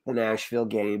Philly, the Nashville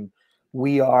game,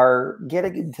 we are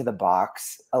getting into the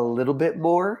box a little bit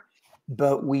more,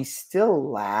 but we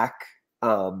still lack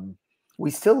an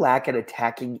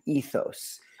attacking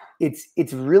ethos.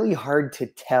 It's really hard to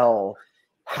tell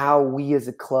how we as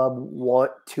a club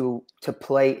want to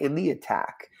play in the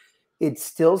attack. It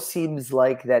still seems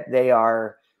like that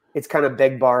it's kind of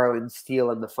beg, borrow, and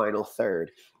steal in the final third.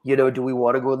 Do we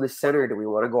want to go in the center? Do we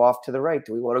want to go off to the right?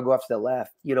 Do we want to go off to the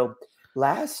left?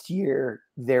 Last year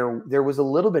there was a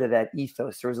little bit of that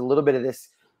ethos. There was a little bit of this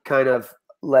kind of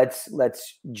let's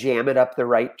jam it up the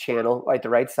right channel, like the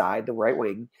right side, the right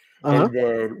wing, Uh-huh. and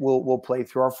then we'll play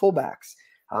through our fullbacks.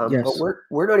 But Yes.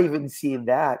 we're not even seeing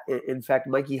that. In fact,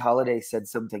 Mikey Holiday said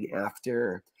something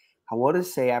after, I want to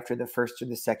say after the first or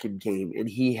the second game, and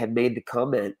he had made the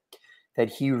comment that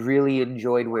he really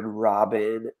enjoyed when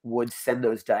Robin would send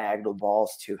those diagonal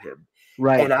balls to him.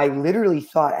 Right. And I literally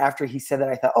thought after he said that,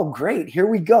 I thought, oh, great, here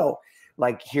we go.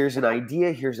 Like, here's an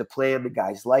idea, here's a plan. The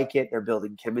guys like it. They're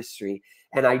building chemistry.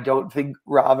 And I don't think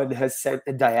Robin has sent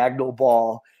a diagonal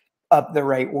ball up the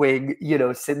right wing,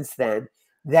 since then.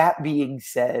 That being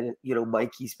said,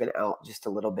 Mikey's been out just a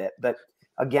little bit. But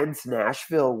against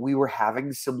Nashville, we were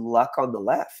having some luck on the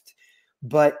left.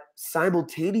 But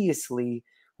simultaneously,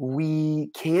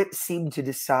 we can't seem to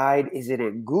decide, is it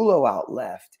Angulo out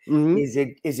left? Mm-hmm.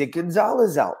 Is it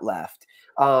Gonzalez out left?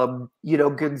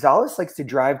 Gonzalez likes to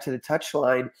drive to the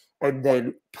touchline and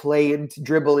then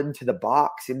dribble into the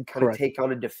box and kind of Correct. take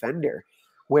on a defender.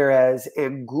 Whereas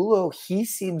Angulo, he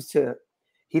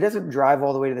doesn't drive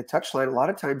all the way to the touchline. A lot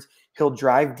of times he'll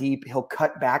drive deep, he'll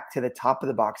cut back to the top of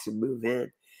the box and move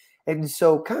in. And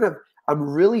so I'm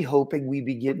really hoping we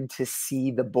begin to see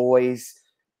the boys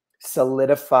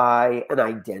solidify an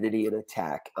identity in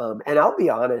attack. And I'll be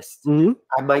honest, Mm-hmm.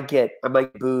 I might get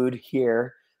booed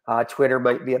here. Twitter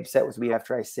might be upset with me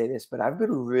after I say this, but I've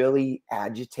been really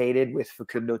agitated with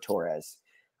Facundo Torres.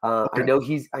 I Okay. know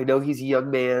he's a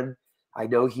young man. I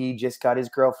know he just got his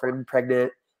girlfriend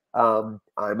pregnant. I'm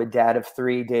a dad of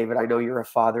 3, David. I know you're a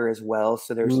father as well.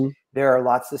 So Mm-hmm. there are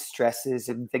lots of stresses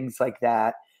and things like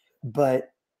that.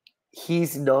 But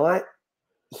he's not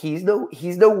he's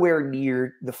nowhere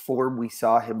near the form we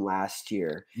saw him last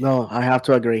year. No, I have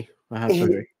to agree. I have to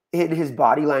agree. His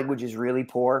body language is really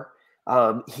poor.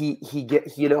 We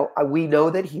know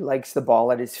that he likes the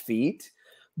ball at his feet,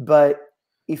 but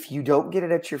if you don't get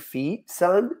it at your feet,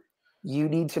 son, you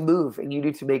need to move and you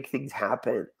need to make things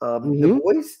happen. Mm-hmm.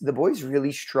 The boys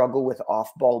really struggle with off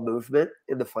ball movement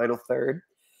in the final third.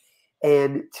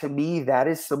 And to me, that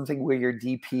is something where your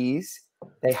DPs,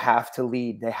 they have to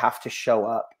lead, they have to show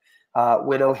up.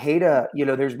 When Ojeda,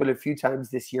 there's been a few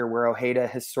times this year where Ojeda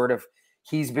has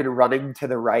he's been running to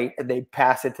the right and they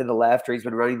pass it to the left, or he's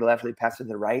been running to the left and they pass it to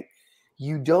the right.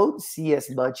 You don't see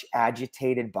as much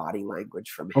agitated body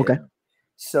language from Okay. him.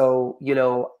 So,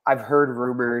 I've heard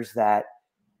rumors that,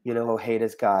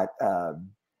 Ojeda's got a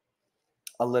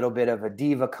little bit of a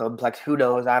diva complex. Who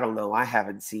knows? I don't know. I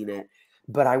haven't seen it.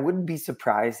 But I wouldn't be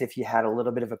surprised if you had a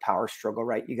little bit of a power struggle,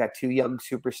 right? You got 2 young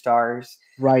superstars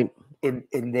Right.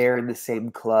 in there in the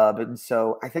same club. And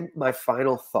so I think my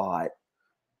final thought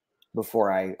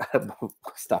before I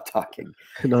stop talking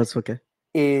No, it's okay.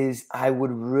 is I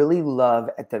would really love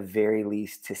at the very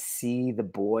least to see the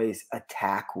boys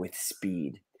attack with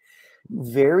speed.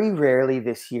 Very rarely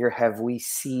this year have we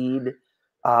seen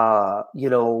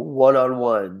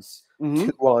one-on-ones, Mm-hmm.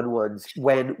 two-on-ones.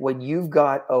 When you've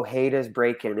got Ojeda's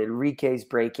breaking, Enrique's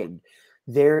breaking,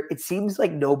 it seems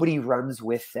like nobody runs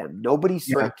with them. Nobody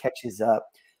sort Yeah. of catches up.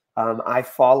 I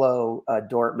follow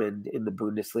Dortmund in the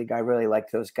Bundesliga. I really like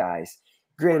those guys.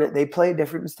 Granted, they play a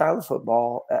different style of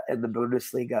football in the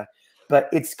Bundesliga, but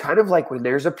it's kind of like when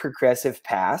there's a progressive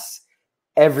pass,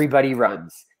 everybody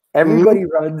runs. Mm-hmm. Everybody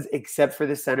runs except for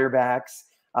the center backs.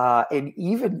 And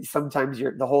even sometimes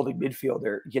the holding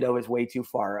midfielder, is way too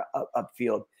far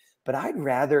upfield. But I'd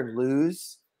rather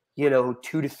lose,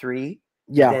 2-3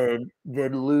 Yeah.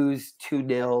 than lose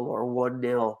 2-0 or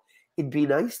 1-0. It'd be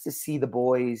nice to see the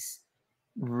boys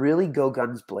really go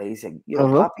guns blazing.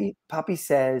 Uh-huh. Poppy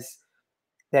says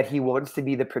that he wants to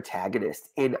be the protagonist.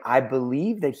 And I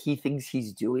believe that he thinks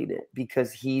he's doing it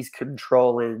because he's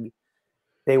controlling.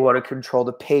 They want to control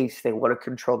the pace. They want to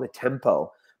control the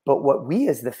tempo. But what we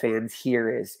as the fans hear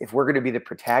is if we're going to be the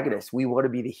protagonist, we want to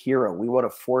be the hero. We want to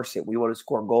force it. We want to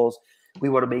score goals. We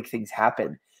want to make things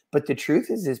happen. But the truth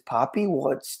is Poppy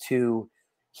wants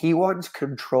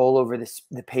control over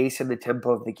the pace and the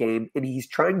tempo of the game. And he's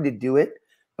trying to do it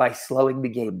by slowing the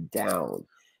game down.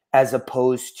 as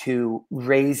opposed to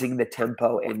raising the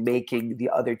tempo and making the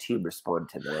other team respond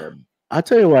to them. I'll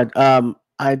tell you what.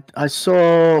 I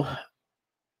saw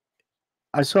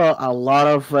a lot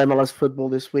of MLS football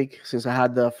this week since I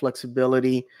had the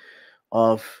flexibility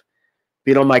of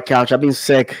being on my couch. I've been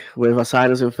sick with a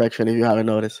sinus infection, if you haven't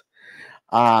noticed.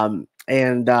 And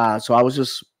so I was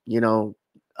just,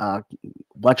 uh,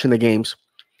 watching the games,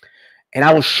 and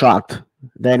I was shocked,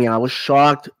 Daniel. I was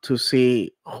shocked to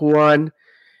see Juan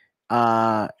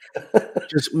uh,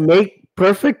 just make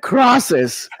perfect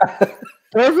crosses. I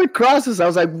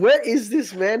was like, where is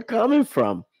this man coming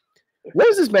from? Where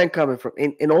is this man coming from?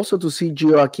 And also to see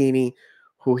Gio Aquini,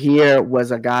 who here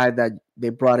was a guy that they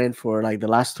brought in for like the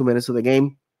last 2 minutes of the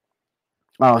game,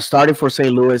 starting for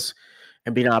St. Louis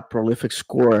and being a prolific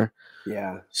scorer.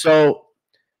 Yeah. So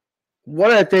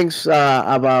one of the things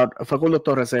about Facundo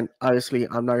Torres, and obviously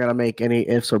I'm not gonna make any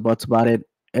ifs or buts about it.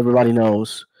 Everybody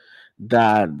knows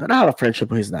that I have a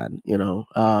friendship with his dad.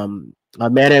 I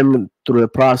met him through the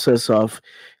process of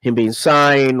him being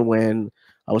signed when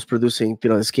I was producing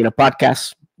the Esquina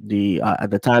podcast. The at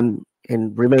the time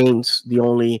and remains the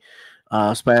only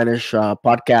Spanish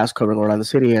podcast covering Orlando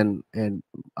City, and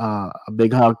a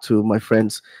big hug to my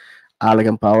friends Alec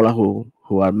and Paola who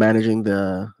are managing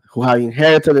who have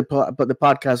inherited the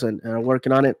podcast and are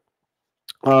working on it.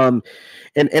 And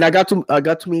I got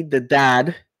to meet the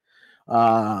dad.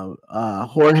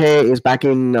 Jorge is back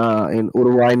in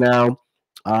Uruguay now,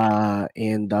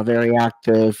 and very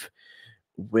active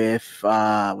with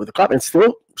the club, and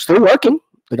still working.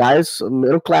 The guy is a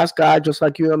middle class guy, just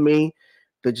like you and me,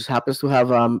 that just happens to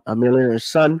have a millionaire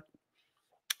son.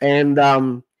 And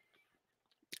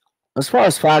as far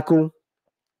as Facu,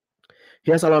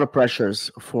 he has a lot of pressures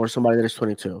for somebody that is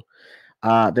 22.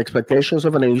 The expectations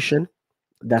of a nation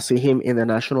that see him in the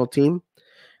national team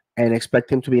and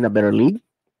expect him to be in a better league.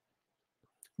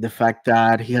 The fact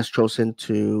that he has chosen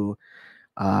to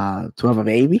have a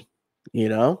baby, you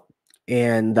know,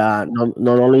 and not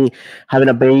only having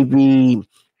a baby,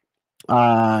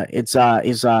 it's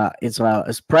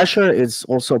pressure. It's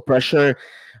also pressure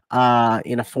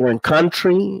in a foreign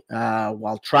country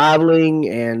while traveling,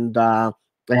 and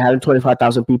having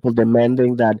 25,000 people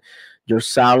demanding that your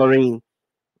salary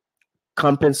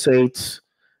compensates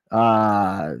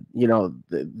what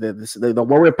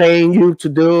we're paying you to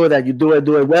do, that you do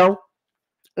it well.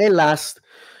 And last,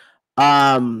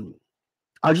 um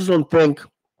I just don't think,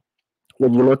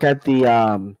 when you look at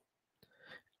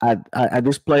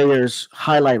these players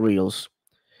highlight reels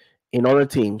in other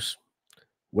teams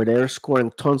where they're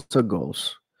scoring tons of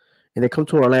goals, and they come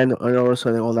to Orlando and all of a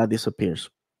sudden all that disappears.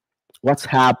 What's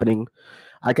happening?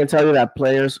 I can tell you that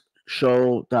players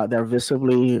show that they're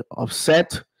visibly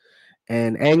upset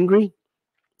and angry.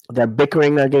 They're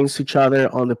bickering against each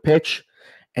other on the pitch,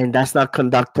 and that's not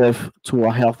conductive to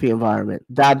a healthy environment.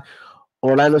 That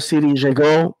Orlando City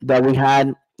Jago that we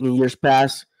had in years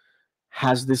past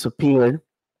has disappeared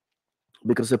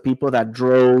because the people that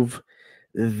drove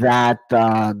that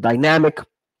dynamic,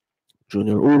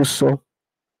 Junior Urso,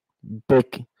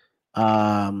 big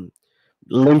um,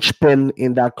 linchpin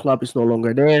in that club, is no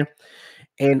longer there.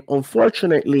 And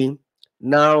unfortunately,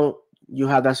 now you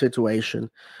have that situation.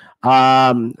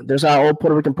 There's an old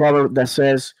Puerto Rican proverb that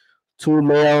says two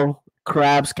male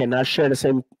crabs cannot share the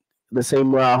same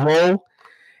hole.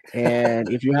 And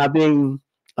if you have been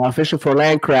fishing for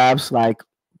land crabs, like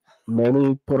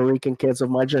many Puerto Rican kids of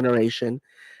my generation,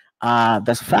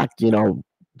 that's a fact.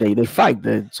 They fight.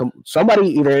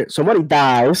 Somebody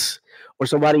dies or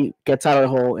somebody gets out of the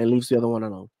hole and leaves the other one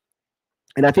alone.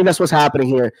 And I think that's what's happening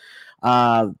here.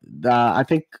 I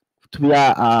think to be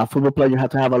a football player, you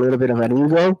have to have a little bit of an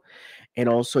ego, and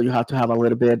also you have to have a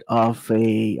little bit of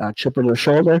a chip on your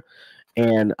shoulder.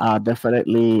 And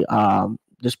definitely,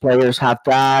 these players have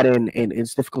that, and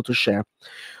it's difficult to share.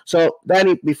 So,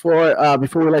 Danny, before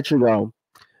we let you go,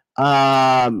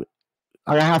 I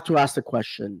have to ask the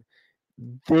question: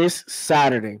 this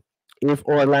Saturday, if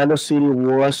Orlando City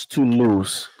was to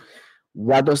lose,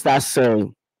 what does that say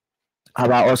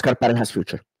about Oscar Pareja's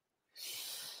future?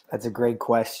 That's a great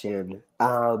question.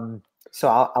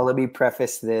 So let me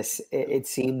preface this. It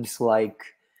seems like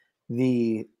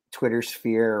the Twitter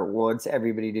sphere wants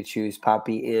everybody to choose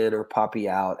Poppy in or Poppy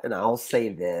out. And I'll say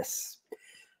this.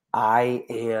 I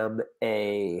am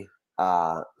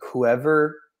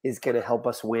whoever is going to help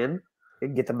us win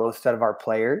and get the most out of our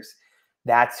players.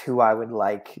 That's who I would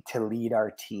like to lead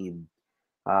our team.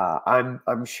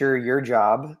 I'm sure your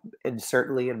job, and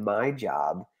certainly in my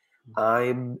job,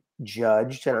 I'm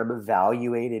judged and I'm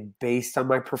evaluated based on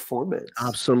my performance.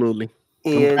 Absolutely.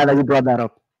 I'm glad that And you brought that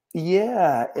up.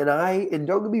 Yeah, and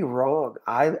don't get me wrong,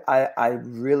 I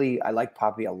like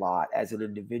Poppy a lot as an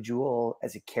individual,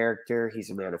 as a character. He's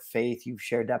a man of faith. You've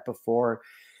shared that before.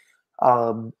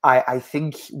 I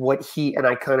think what he and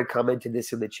I kind of commented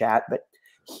this in the chat, but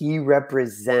he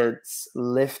represents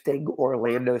lifting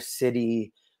Orlando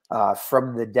City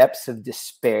from the depths of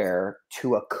despair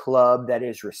to a club that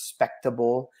is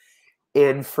respectable,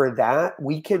 and for that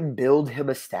we can build him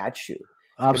a statue,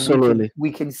 and Absolutely.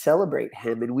 we can celebrate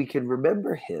him and we can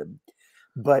remember him.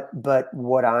 But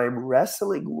what I'm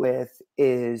wrestling with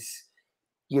is,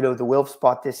 the Wilfs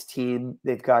bought this team.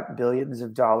 They've got billions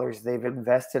of dollars. They've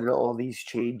invested in all these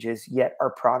changes, yet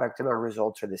our product and our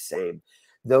results are the same.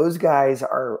 Those guys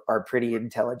are pretty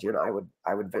intelligent, I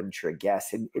would venture a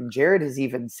guess. And Jared has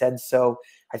even said so.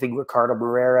 I think Ricardo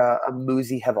Moreira,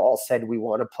 Muzi have all said we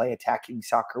want to play attacking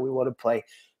soccer. We want to play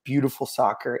beautiful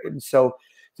soccer. And so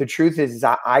the truth is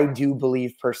I do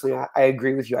believe personally, I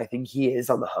agree with you. I think he is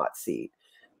on the hot seat.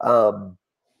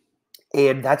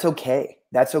 And that's okay.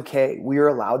 That's okay. We are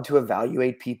allowed to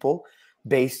evaluate people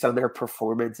based on their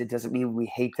performance. It doesn't mean we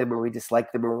hate them or we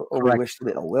dislike them or we Correct. wish them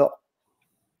ill will.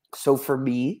 So for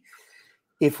me,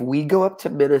 if we go up to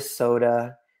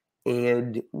Minnesota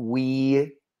and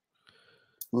we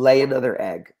lay another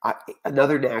egg,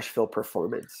 another Nashville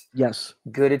performance, Yes.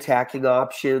 good attacking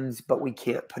options, but we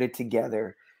can't put it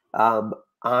together. Um,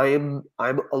 I'm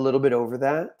a little bit over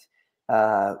that.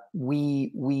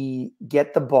 We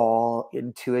get the ball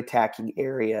into attacking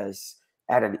areas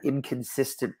at an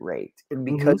inconsistent rate, and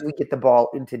Hmm. because we get the ball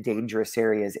into dangerous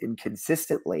areas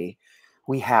inconsistently,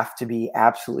 we have to be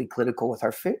absolutely clinical with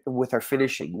our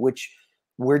finishing, which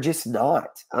we're just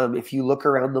not. If you look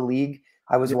around the league,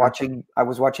 Yeah. I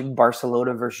was watching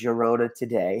Barcelona versus Girona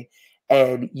today,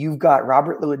 and you've got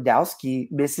Robert Lewandowski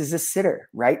misses a sitter,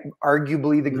 right?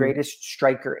 Arguably the Mhm. greatest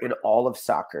striker in all of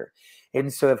soccer.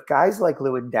 And so if guys like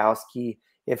Lewandowski,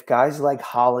 if guys like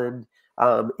Holland,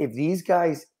 if these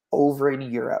guys over in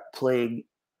Europe playing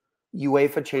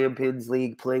UEFA Champions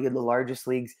League, playing in the largest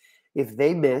leagues, if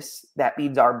they miss, that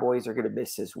means our boys are going to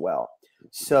miss as well.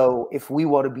 So if we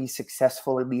want to be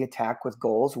successful in the attack with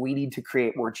goals, we need to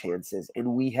create more chances.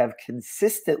 And we have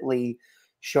consistently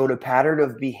shown a pattern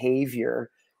of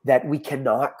behavior that we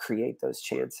cannot create those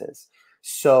chances.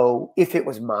 So if it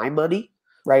was my money,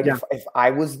 right, Yeah. if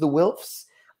I was the Wilfs,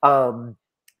 um,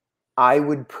 I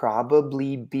would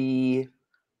probably be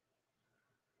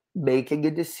making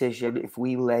a decision if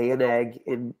we lay an egg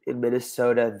in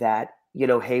Minnesota that,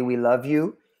 hey, we love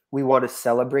you. We want to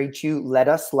celebrate you. Let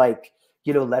us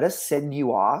send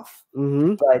you off,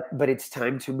 Hmm. but it's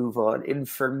time to move on. And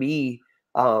for me,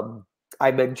 I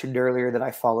mentioned earlier that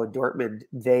I followed Dortmund.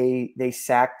 They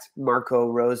sacked Marco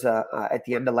Rosa at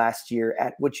the end of last year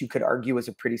at what you could argue was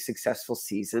a pretty successful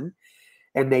season,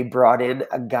 and they brought in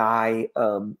a guy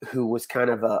who was kind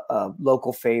of a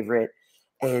local favorite.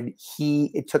 And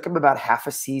it took him about half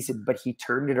a season, but he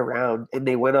turned it around, and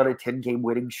they went on a 10-game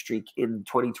winning streak in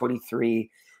 2023.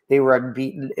 They were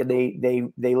unbeaten, and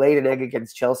they laid an egg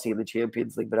against Chelsea in the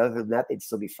Champions League. But other than that, they'd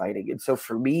still be fighting. And so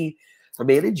for me, a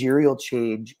managerial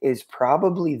change is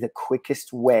probably the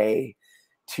quickest way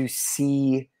to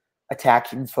see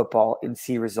attacking football and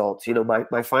see results.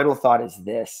 My final thought is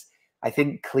this. I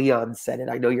think Cleon said it.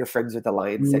 I know you're friends with the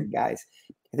Lions Hmm. Den guys.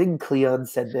 I think Cleon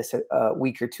said this a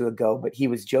week or two ago, but he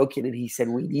was joking and he said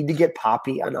we need to get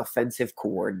Poppy an offensive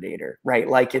coordinator, right?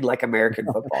 Like in American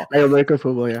football. Like American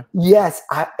football, yeah. Yes,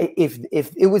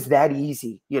 if it was that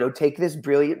easy, take this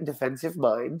brilliant defensive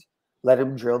mind, let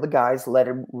him drill the guys, let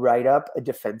him write up a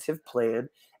defensive plan,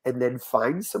 and then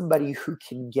find somebody who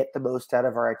can get the most out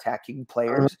of our attacking Uh,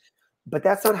 players. But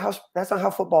that's not how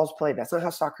football's played. That's not how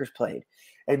soccer's played.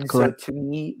 And so correct. to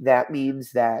me, that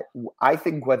means that I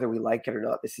think whether we like it or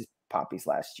not, this is Poppy's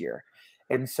last year.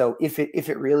 And so if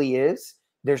it really is,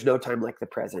 there's no time like the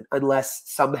present, unless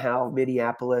somehow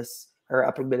Minneapolis or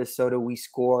up in Minnesota we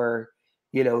score,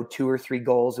 2 or 3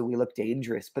 goals and we look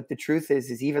dangerous. But the truth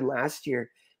is even last year,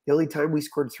 the only time we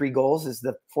scored 3 goals is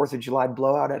the 4th of July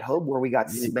blowout at home where we got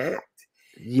Y- smacked,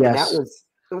 and that Yes.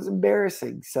 was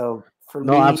embarrassing. So for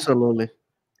No, me, absolutely.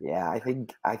 yeah, I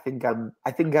think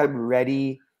I'm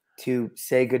ready to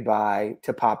say goodbye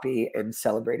to Poppy and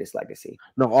celebrate his legacy.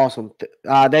 No, awesome.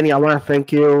 Danny, I want to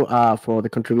thank you for the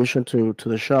contribution to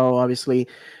the show. Obviously,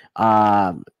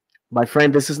 um, my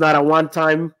friend, this is not a one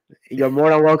time. You're more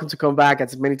than welcome to come back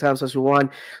as many times as you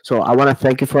want. So I want to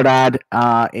thank you for that.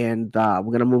 And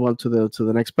we're gonna move on to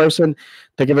the next person.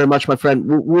 Thank you very much, my friend.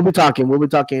 We'll be talking. We'll be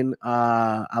talking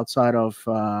outside of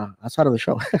the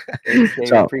show. Thanks, Danny.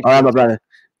 So, all right, Appreciate my you. brother.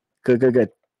 Good, good, good.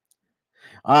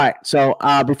 All right. So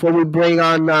before we bring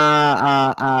on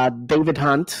David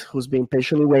Hunt, who's been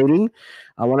patiently waiting,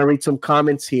 I want to read some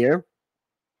comments here.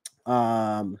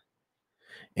 Um,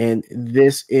 and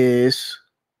this is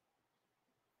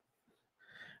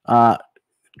uh,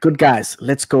 good guys.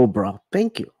 Let's go, bro.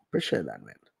 Thank you. Appreciate that,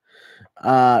 man.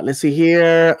 Let's see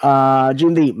here.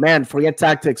 Jim D, man, forget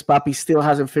tactics. Papi still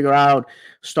hasn't figured out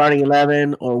starting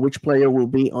 11 or which player will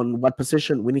be on what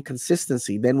position. We need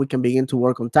consistency. Then we can begin to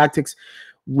work on tactics.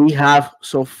 We have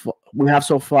so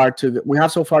far to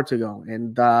go.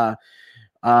 And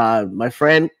my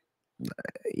friend,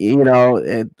 you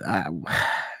know,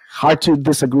 hard to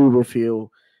disagree with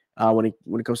you when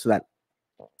it comes to that.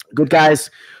 Good guys.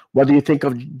 What do you think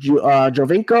of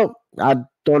Jovinko? I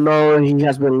don't know. He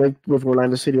has been linked with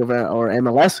Orlando City or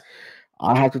MLS.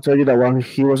 I have to tell you that when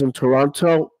he was in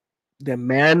Toronto, the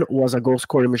man was a goal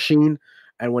scoring machine,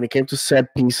 and when it came to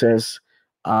set pieces,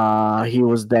 he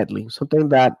was deadly. Something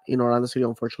that in Orlando City,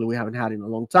 unfortunately, we haven't had in a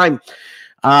long time.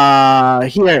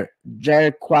 Here,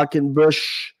 Jared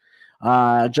Quackenbush,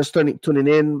 just tuning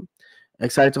in.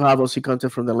 Excited to have OC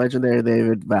content from the legendary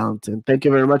David Valentin. Thank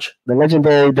you very much. The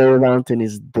legendary David Valentin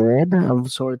is dead. I'm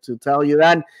sorry to tell you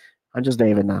that. I'm just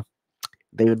David now.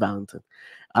 David Valentin.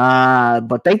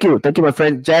 But thank you, my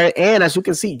friend Jared. And as you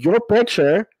can see, your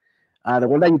picture, the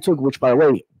one that you took, which by the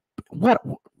way, what,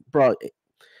 bro?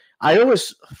 I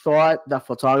always thought that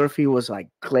photography was like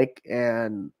click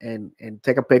and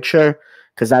take a picture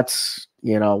because that's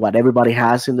what everybody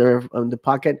has in the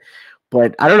pocket.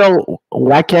 But I don't know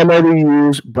what camera to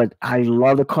use, but I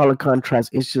love the color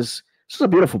contrast. It's just a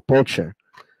beautiful picture.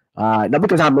 Not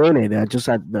because I'm in it, just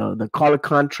that the color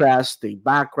contrast, the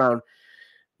background.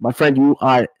 My friend, you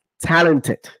are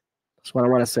talented. That's what I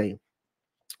want to say.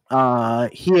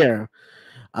 Here,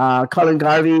 Colin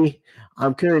Garvey.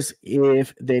 I'm curious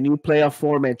if the new playoff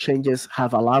format changes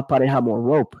have allowed Pareja more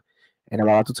rope. And I'm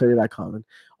about to tell you that, Colin.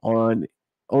 On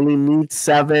only need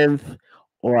seventh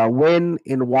or a win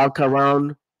in walk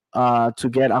around to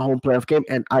get a home playoff game.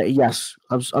 And yes,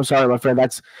 I'm sorry, my friend.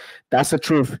 That's the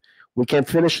truth. We can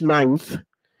finish ninth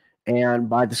and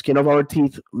by the skin of our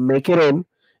teeth make it in,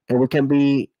 and we can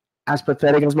be as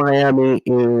pathetic as Miami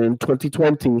in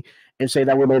 2020 and say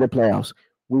that we made the playoffs.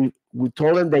 We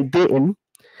told them they didn't.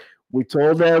 We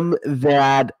told them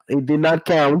that it did not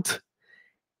count,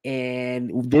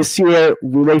 and this year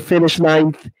we may finish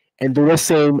ninth and do the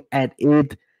same and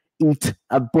eat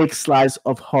a big slice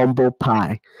of humble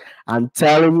pie. I'm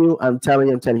telling you, I'm telling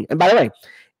you, I'm telling you. And by the way,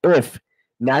 if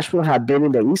Nashville had been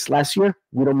in the East last year,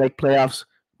 we don't make playoffs.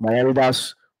 Miami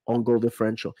does on goal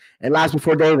differential. And last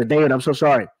before David, I'm so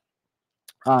sorry.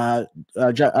 Jared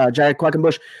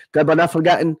Quackenbush, good but not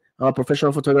forgotten,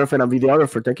 professional photographer and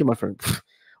videographer. Thank you, my friend.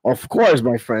 Of course,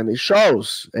 my friend, it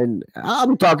shows. And I'll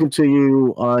be talking to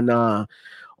you on the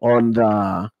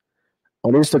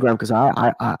on Instagram because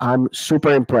I'm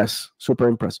super impressed, super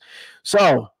impressed.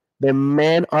 So the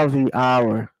man of the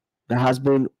hour that has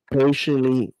been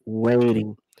patiently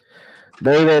waiting,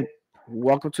 David.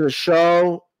 Welcome to the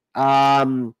show.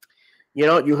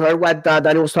 You heard what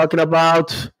Danny was talking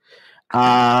about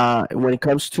when it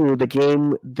comes to the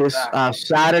game this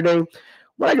Saturday.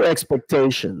 What are your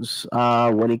expectations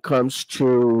when it comes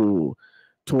to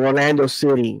Orlando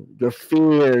City? Your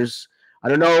fears. I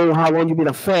don't know how long you've been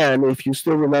a fan. If you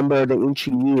still remember the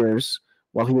Inchy years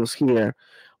while he was here,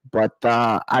 but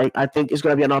I think it's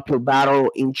gonna be an uphill battle.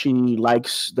 Inchy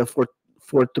likes the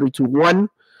 4-3-2-1.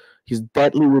 He's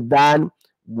deadly with that.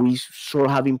 We sure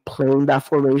have been playing that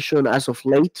formation as of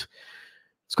late.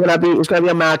 It's gonna be a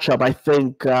matchup. I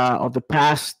think of the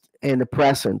past and the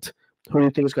present. Who do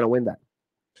you think is gonna win that?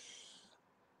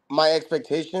 My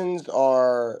expectations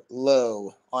are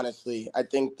low, honestly. I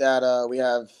think that we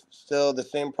have still the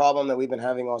same problem that we've been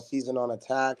having all season on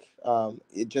attack.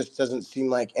 It just doesn't seem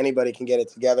like anybody can get it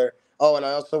together. Oh, and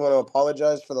I also want to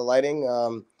apologize for the lighting.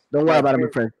 Don't worry My about it, my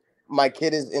kid, friend. my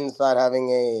kid is inside having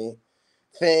a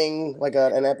thing, like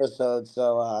an episode.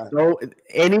 So, So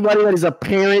anybody that is a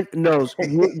parent knows.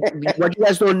 What you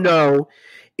guys don't know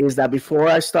is that before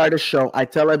I start a show, I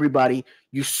tell everybody,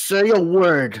 you say a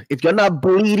word. If you're not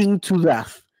bleeding to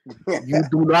death, you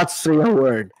do not say a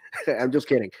word. I'm just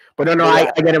kidding. But no,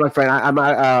 yeah. I get it, my friend.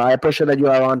 I appreciate that you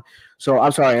are on. So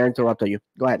I'm sorry I interrupted you.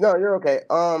 Go ahead. No, you're okay.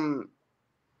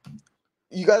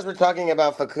 You guys were talking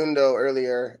about Facundo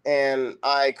earlier, and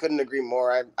I couldn't agree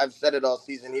more. I've said it all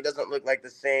season. He doesn't look like the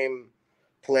same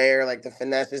player. Like the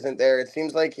finesse isn't there. It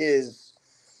seems like his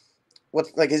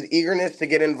eagerness to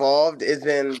get involved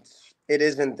isn't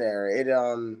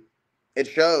there. It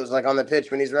shows like on the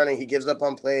pitch when he's running. He gives up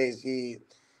on plays.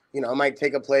 might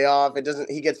take a play off. It doesn't.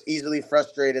 He gets easily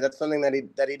frustrated. That's something that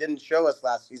he didn't show us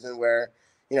last season, where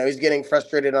he's getting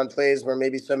frustrated on plays where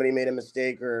maybe somebody made a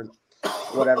mistake or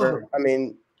whatever. I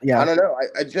mean, I Yeah, don't know.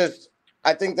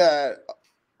 I think that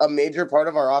a major part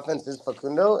of our offense is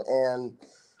Facundo, and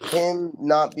him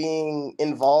not being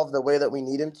involved the way that we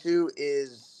need him to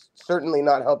is certainly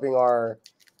not helping our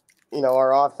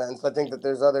offense. I think that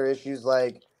there's other issues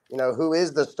like, who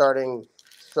is the starting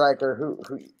striker,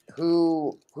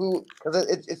 who because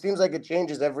it seems like it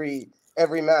changes every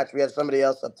match. We have somebody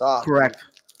else up top, and correct.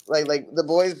 like the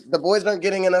boys aren't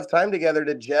getting enough time together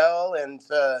to gel and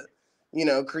to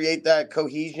create that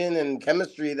cohesion and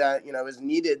chemistry that is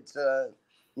needed to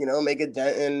make a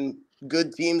dent in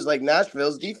good teams like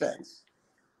Nashville's defense.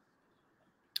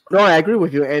 No, I agree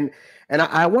with you, and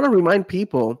I want to remind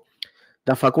people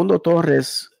that Facundo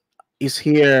Torres is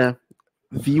here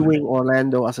viewing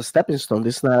Orlando as a stepping stone.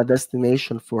 This is not a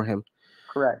destination for him.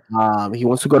 Correct. He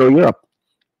wants to go to Europe,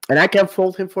 and I can't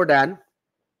fault him for that.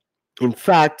 In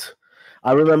fact,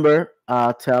 I remember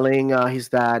telling his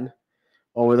dad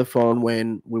over the phone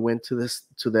when we went to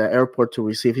the airport to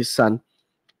receive his son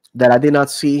that I did not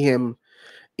see him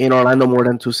in Orlando more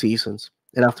than 2 seasons.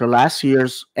 And after last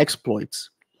year's exploits,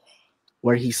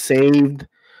 where he saved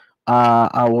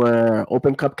our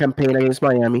Open Cup campaign against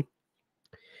Miami,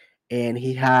 and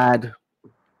he had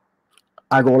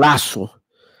a golazo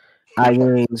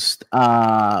against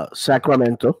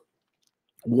Sacramento,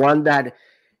 one that,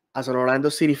 as an Orlando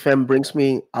City fan, brings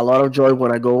me a lot of joy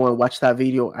when I go and watch that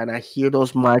video and I hear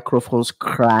those microphones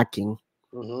cracking.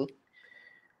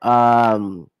 Mm-hmm.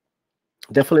 Um,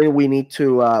 Definitely, we need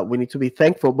to be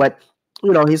thankful. But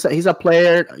he's a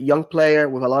player, a young player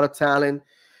with a lot of talent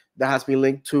that has been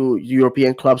linked to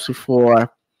European clubs before.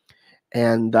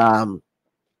 And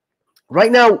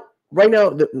right now,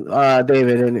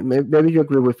 David, and maybe you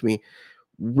agree with me,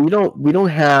 we don't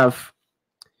have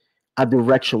a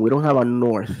direction. We don't have a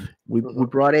north. We Mm-hmm.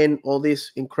 brought in all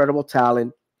this incredible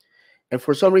talent, and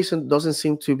for some reason, doesn't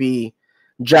seem to be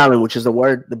gelling, which is the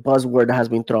buzzword that has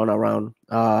been thrown around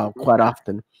Mm-hmm. quite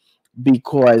often.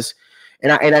 Because,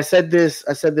 and I said this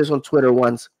on Twitter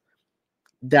once,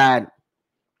 that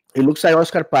it looks like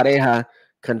Oscar Pareja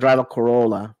can drive a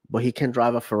Corolla, but he can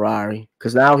drive a Ferrari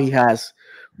because now he has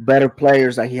better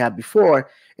players than he had before,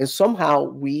 and somehow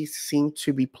we seem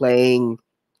to be playing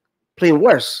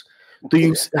worse. Do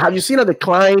you Yeah. have you seen a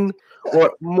decline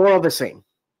or more of the same?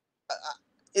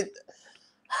 It.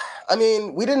 I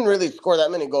mean, we didn't really score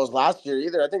that many goals last year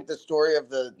either. I think the story of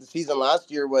the season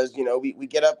last year was, we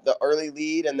get up the early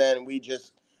lead and then we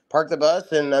just park the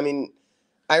bus. And I mean,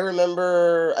 I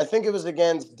remember, I think it was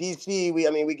against DC.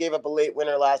 We gave up a late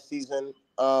winner last season.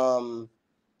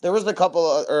 There was a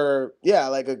couple, or yeah,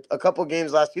 like a couple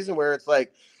games last season where it's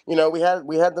like, we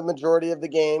had the majority of the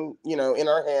game, in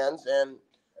our hands, and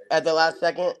at the last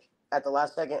second,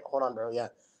 hold on, bro, yeah,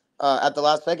 at the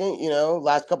last second,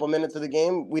 last couple minutes of the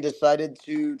game, we decided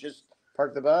to just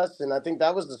park the bus, and I think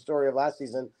that was the story of last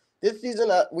season. This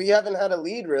season, we haven't had a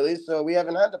lead really, so we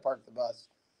haven't had to park the bus,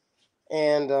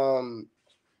 and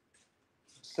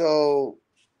so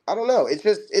I don't know. It's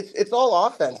just it's all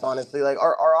offense, honestly. Like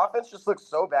our offense just looks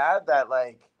so bad that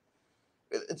like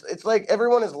it's like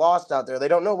everyone is lost out there. They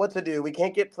don't know what to do. We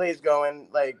can't get plays going.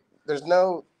 Like there's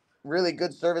no really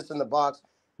good service in the box,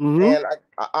 Hmm. and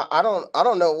I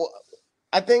don't know.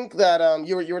 I think that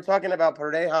you were talking about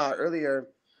Pareja earlier.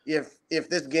 If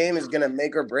this game is gonna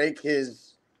make or break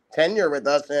his tenure with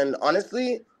us, and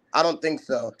honestly, I don't think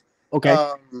so. Okay.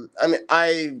 I mean,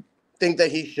 I think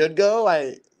that he should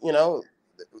go.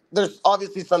 There's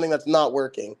obviously something that's not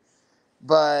working,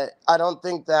 but I don't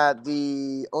think that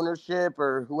the ownership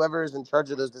or whoever is in charge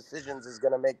of those decisions is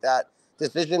going to make that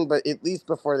decision, but at least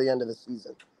before the end of the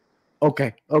season.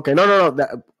 Okay. Okay. No, no,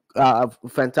 no.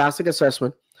 Fantastic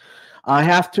assessment. I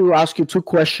have to ask you two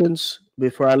questions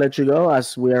before I let you go,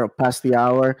 as we are past the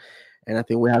hour, and I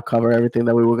think we have covered everything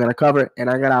that we were going to cover. And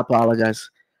I gotta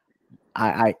apologize.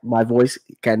 My voice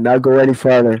cannot go any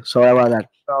further. Sorry about that.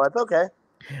 So it's okay.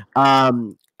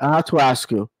 I have to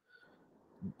ask you,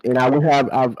 and I would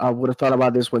have thought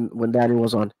about this when Danny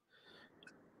was on.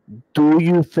 Do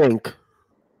you think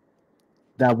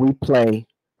that we play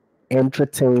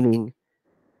entertaining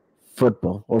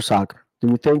football or soccer? Do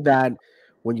you think that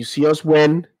when you see us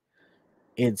win,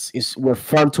 it's we're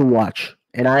fun to watch?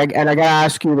 And I gotta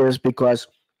ask you this because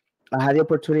I had the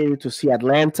opportunity to see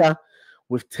Atlanta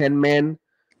with 10 men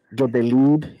get the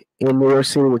lead in New York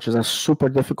City, which is a super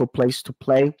difficult place to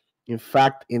play. In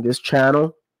fact, in this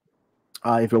channel,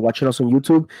 if you're watching us on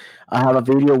YouTube, I have a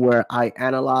video where I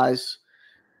analyze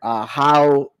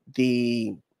how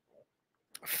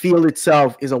field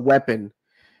itself is a weapon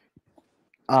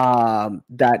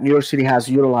that New York City has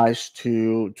utilized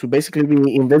to basically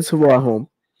be invincible at home.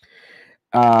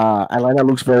 Atlanta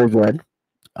looks very good.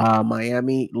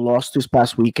 Miami lost this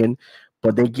past weekend,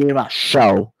 but they gave a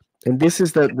show. And this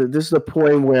is the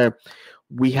point where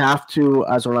we have to,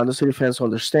 as Orlando City fans,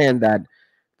 understand that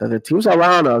the teams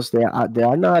around us they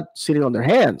are not sitting on their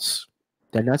hands.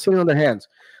 They're not sitting on their hands.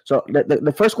 So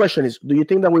the first question is: do you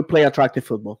think that we play attractive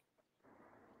football?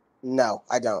 No,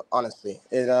 I don't. Honestly,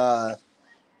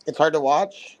 it's hard to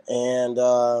watch, and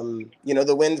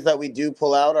the wins that we do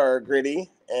pull out are gritty,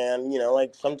 and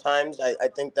like sometimes I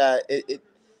think that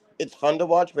it's fun to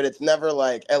watch, but it's never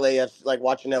like LAF, like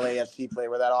watching LAFC play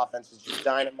where that offense is just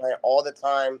dynamite all the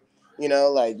time.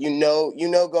 Like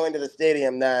going to the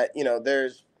stadium that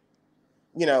there's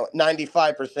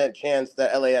 95% chance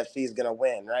that LAFC is gonna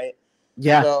win, right?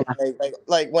 Yeah, So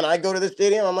like when I go to the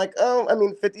stadium, I'm like, oh, I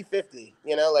mean 50-50,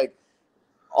 like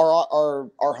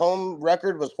our home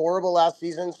record was horrible last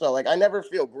season, so like I never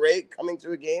feel great coming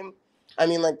to a game. I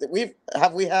mean, like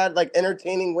we had like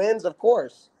entertaining wins, of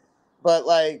course, but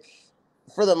like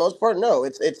for the most part, no.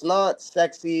 It's not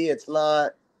sexy. It's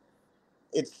not.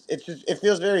 It's just it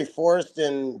feels very forced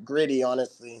and gritty,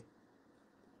 honestly.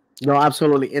 no,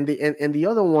 absolutely. And the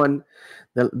other one,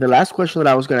 the last question that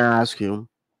I was going to ask you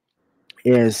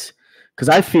is because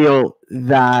I feel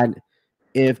that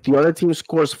if the other team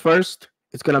scores first,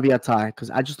 it's going to be a tie because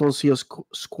I just don't see us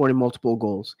scoring multiple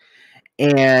goals.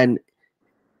 And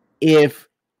if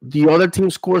the other team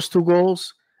scores 2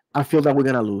 goals, I feel that we're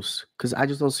going to lose because I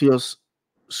just don't see us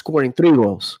scoring 3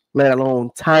 goals, let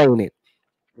alone tying it.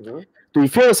 Mm-hmm. Do you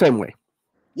feel the same way?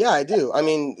 Yeah, I do. I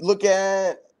mean, look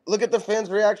at the fans'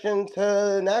 reaction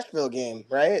to Nashville game,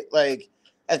 right? Like,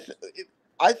 as,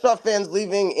 I saw fans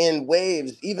leaving in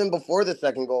waves even before the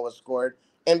second goal was scored,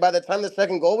 and by the time the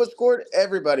second goal was scored,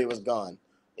 everybody was gone.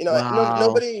 No, Wow.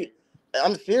 nobody.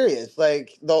 I'm serious.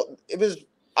 Like, though, it was.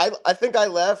 I think I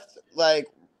left like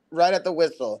right at the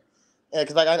whistle,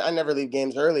 because like I never leave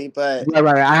games early, but Yeah,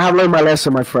 right. I have learned my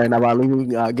lesson, my friend, about leaving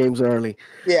games early.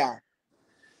 yeah,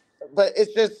 but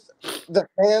it's just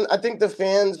I think the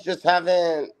fans just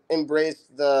haven't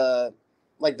embraced the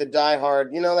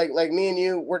diehard. Like me and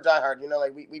you, we're diehard.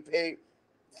 Like we pay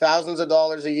thousands of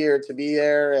dollars a year to be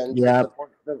there and to Yeah,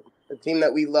 support the team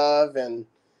that we love, and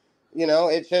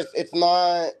it's just it's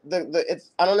not the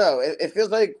it's I don't know. It feels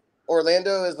like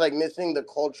Orlando is like missing the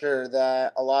culture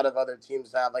that a lot of other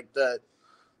teams have, like the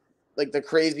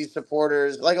crazy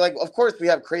supporters. Like of course we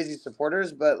have crazy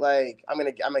supporters, but like I'm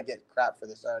gonna get crap for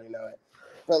this. I already know it.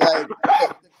 But like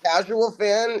the casual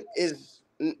fan is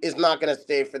not gonna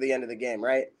stay for the end of the game,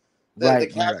 right? The right,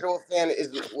 right. casual fan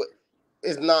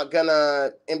is not gonna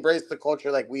embrace the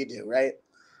culture like we do, right?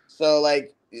 So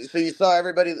you saw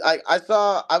everybody. I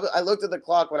looked at the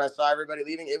clock when I saw everybody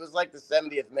leaving. It was like the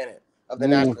 70th minute of the Ooh.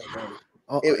 Nashville game.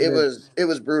 Oh, It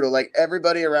was brutal. Like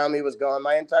everybody around me was gone.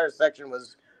 My entire section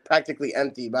was practically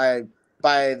empty by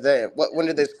the when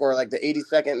did they score? Like the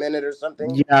 82nd minute or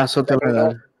something. yeah, The something like second goal.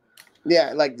 that.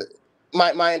 Yeah, like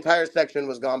my entire section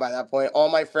was gone by that point. All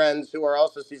my friends who are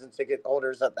also season ticket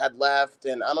holders had left,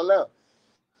 and I don't know.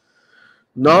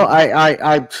 No,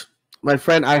 my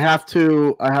friend, I have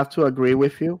to agree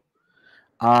with you.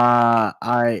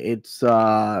 It's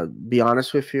be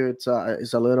honest with you, it's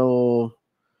a little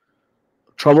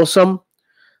troublesome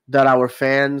that our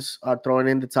fans are throwing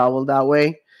in the towel that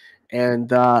way,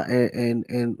 and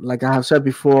like I have said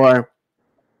before,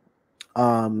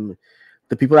 um,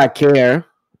 the people that care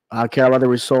about the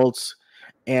results,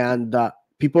 and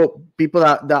people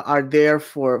that are there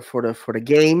for the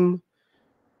game,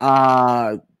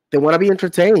 uh they want to be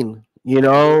entertained,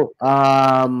 Mhm.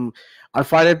 I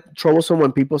find it troublesome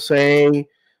when people say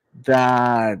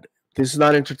that this is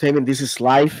not entertainment, this is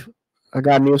life. I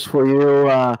got news for you.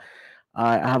 I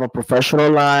have a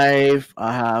professional life,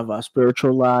 I have a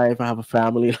spiritual life, I have a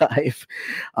family life.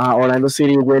 Orlando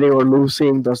City winning or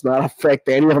losing does not affect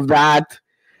any of that.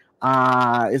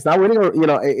 It's not winning or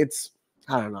it's,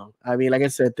 I don't know. I mean, like I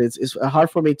said, it's hard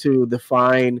for me to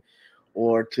define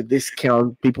or to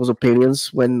discount people's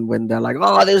opinions when they're like,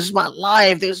 "Oh, this is my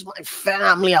life, this is my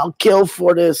family, I'll kill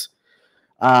for this."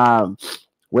 Um,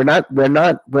 we're not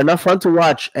fun to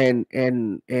watch. And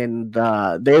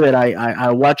David,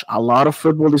 I watched a lot of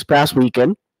football this past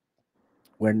weekend.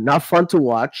 We're not fun to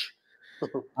watch.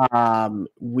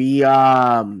 We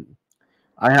I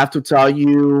have to tell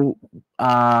you,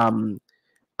 I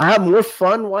have more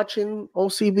fun watching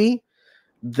OCB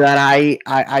that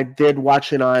I did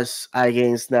watching us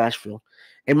against Nashville.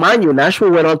 And mind you, Nashville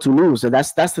went on to lose, and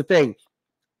that's the thing.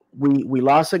 We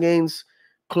lost against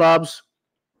clubs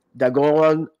that go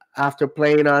on after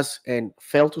playing us and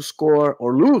fail to score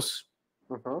or lose.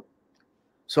 Mhm.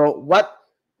 So what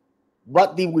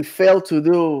did we fail to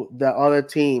do that other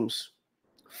teams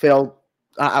failed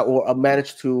or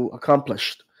managed to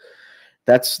accomplish?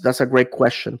 That's a great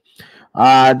question.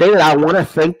 David, I want to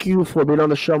thank you for being on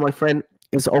the show, my friend.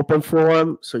 It's open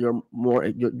forum, so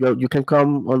you can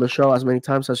come on the show as many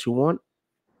times as you want.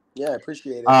 Yeah, I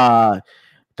appreciate it. Uh,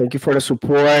 Thank you for the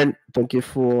support. Thank you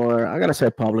for I gotta say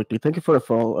it publicly. Thank you for the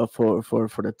phone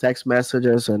for the text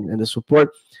messages and the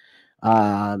support.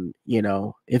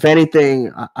 If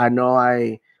anything, I know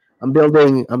I'm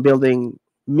building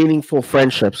meaningful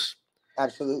friendships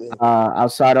Absolutely.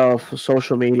 outside of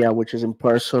social media, which is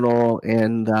impersonal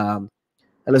and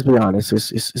let's be honest,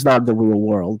 it's not the real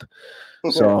world.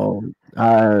 So,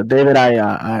 David,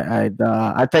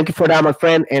 I thank you for that, my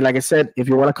friend. And like I said, if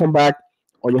you want to come back,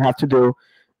 all you have to do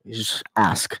is just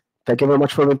ask. Thank you very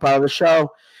much for being part of the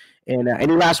show. And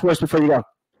any last words before you go?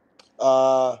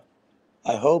 uh,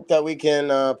 I hope that we can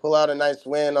pull out a nice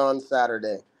win on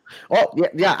Saturday. Oh yeah,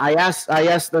 yeah. I asked.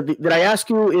 Did I ask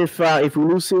you if we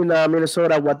lose in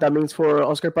Minnesota, what that means for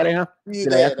Oscar Pareja? You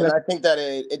Did I ask did, you and that? I think that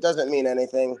it doesn't mean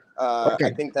anything. Okay.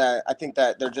 I think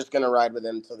that they're just gonna ride with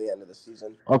him till the end of the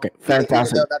season. Okay. Even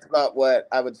Fantastic. though that's not what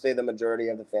I would say the majority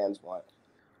of the fans want.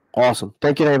 Awesome.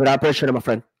 Thank you, David. I appreciate it, my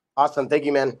friend. Awesome, thank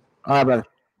you, man. All right, brother.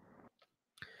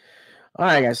 All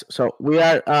right, guys. So we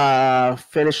are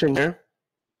finishing here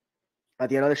at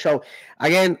the end of the show.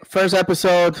 Again, first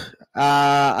episode,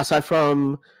 aside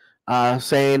from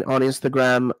saying on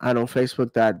Instagram and on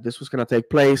Facebook that this was going to take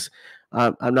place,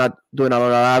 I'm not doing a lot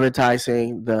of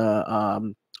advertising. The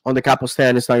On the Capo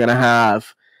stand, it's not going to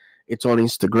have its own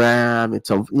Instagram. It's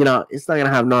not going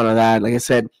to have none of that. Like I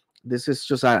said, this is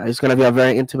it's going to be a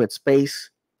very intimate space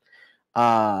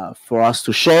for us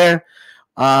to share.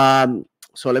 Um,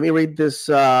 so let me read this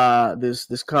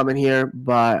comment here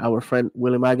by our friend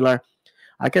William Aguilar.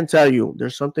 I can tell you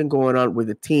there's something going on with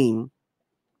the team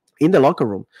in the locker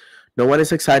room. No one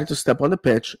is excited to step on the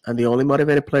pitch, and the only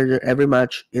motivated player every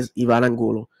match is Ivan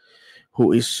Angulo,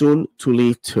 who is soon to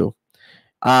leave too.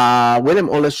 William,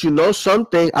 unless you know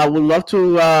something, I would love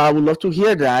to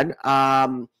hear that.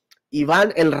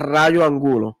 Ivan El Rayo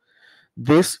Angulo,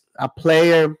 this a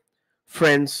player,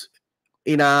 friends,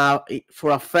 in a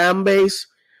for a fan base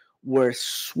where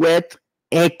sweat,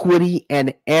 equity,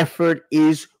 and effort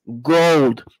is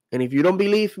gold. And if you don't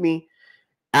believe me,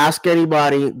 ask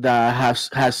anybody that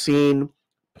has seen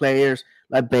players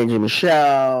like Benjamin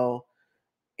Michelle,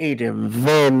 Aiden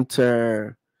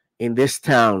Venter in this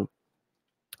town.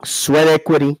 Sweat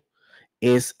equity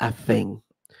is a thing.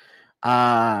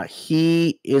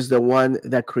 He is the one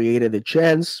that created the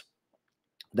chance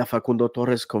that Facundo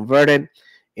Torres converted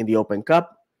in the Open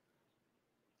Cup.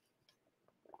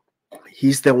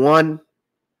 He's the one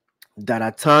that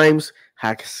at times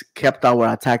has kept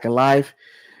our attack alive,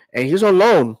 and he's on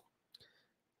loan.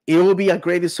 It will be a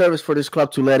great disservice for this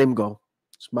club to let him go.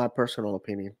 It's my personal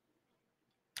opinion.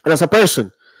 And as a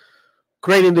person,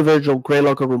 great individual, great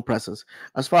locker room presence.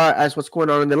 As far as what's going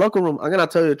on in the locker room, I'm gonna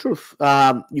tell you the truth.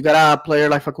 You got a player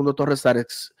like Facundo Torres that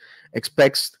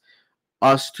expects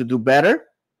us to do better.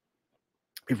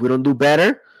 If we don't do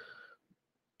better,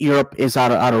 Europe is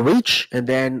out of reach, and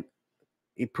then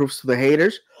it proves to the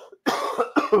haters,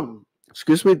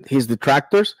 excuse me, his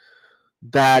detractors,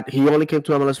 that he only came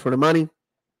to MLS for the money,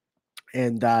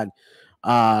 and that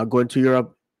going to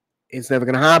Europe is never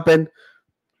going to happen.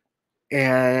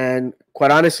 And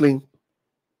quite honestly,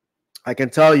 I can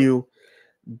tell you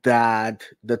that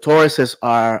the Torreses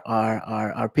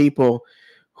are people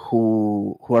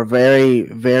who are very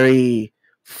very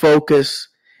focused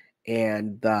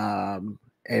and tune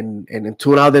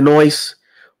out the noise.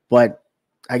 But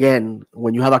again,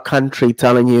 when you have a country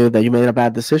telling you that you made a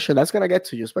bad decision, that's gonna get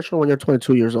to you, especially when you're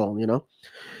 22 years old.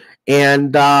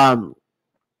 And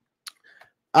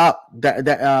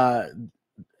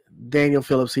Daniel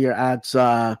Phillips here adds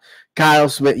Kyle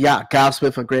Smith. Yeah, Kyle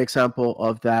Smith, a great example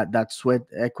of that sweat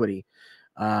equity.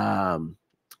 Um,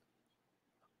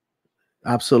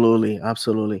 absolutely.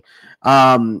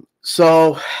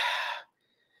 So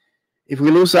if we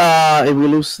lose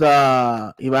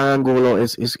Ivan Angulo,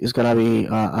 is gonna be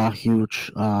a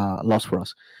huge loss for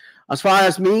us. As far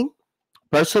as me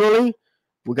personally,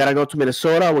 we gotta go to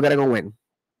Minnesota. We gotta go win.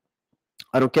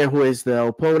 I don't care who is the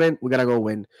opponent. We gotta go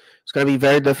win. It's gonna be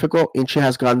very difficult. Inchy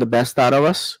has gotten the best out of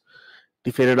us.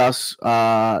 Defeated us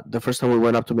the first time we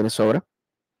went up to Minnesota,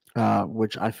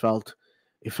 which it felt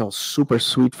super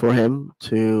sweet for him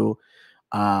to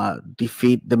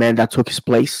defeat the man that took his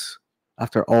place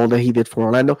after all that he did for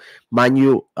Orlando. Mind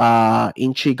you,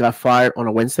 Inchy got fired on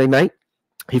a Wednesday night,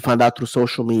 He found out through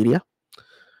social media.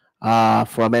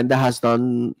 For a man that has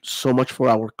done so much for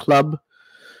our club,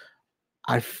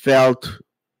 I felt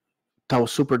that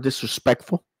was super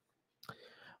disrespectful.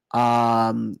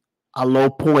 Um, a low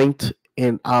point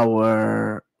in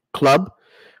our club.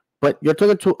 But you're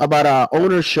talking to about a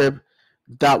ownership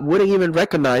that wouldn't even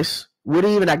recognize,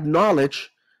 wouldn't even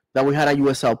acknowledge that we had a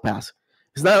USL pass.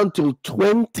 It's not until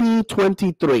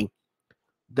 2023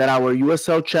 that our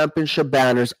USL championship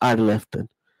banners are lifted.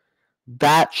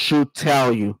 That should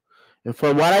tell you. And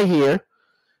from what I hear,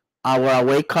 our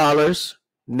away colors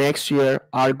next year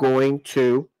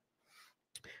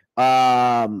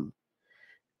um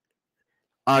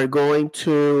are going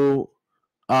to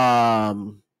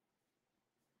um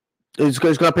it's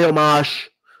going to pay homage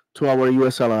to our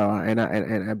USL,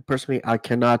 and personally I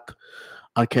cannot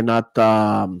I cannot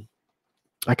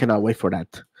wait for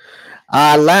that.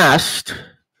 Last,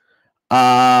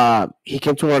 he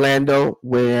came to Orlando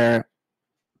where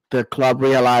the club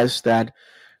realized that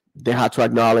they had to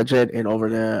acknowledge it, and over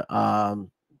the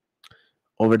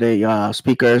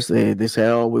speakers, they say,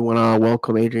 "Oh, we want to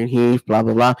welcome Adrian Heath," blah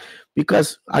blah blah,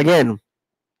 because again,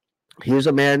 here's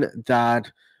a man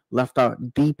that left a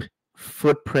deep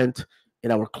footprint in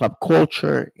our club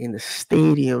culture, in the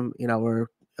stadium, in our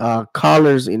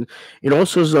colors, in all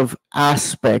sorts of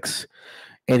aspects,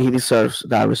 and he deserves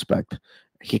that respect.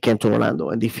 He came to Orlando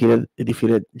and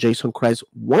defeated Jason Christ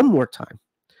one more time,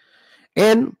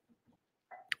 and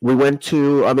we went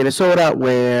to Minnesota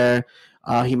where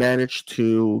he managed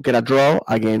to get a draw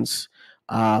against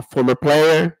a former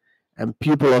player and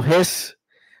pupil of his,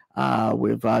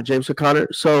 with James O'Connor.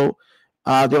 So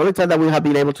the only time that we have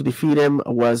been able to defeat him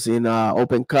was in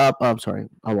Open Cup. I'm sorry,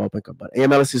 not Open Cup, but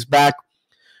AMLS is back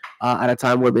at a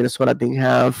time where Minnesota didn't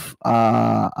have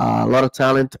a lot of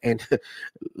talent. And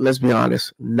let's be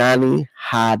honest, Nani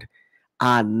had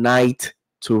a night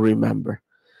to remember.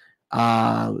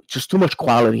 Just too much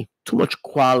quality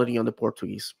on the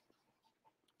Portuguese.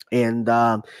 And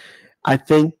I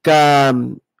think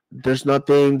there's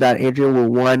nothing that Adrian will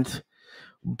want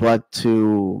but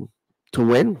to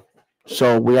win.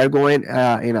 So we are going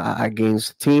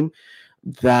against a team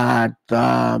that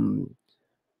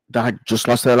that just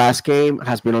lost their last game,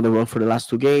 has been on the road for the last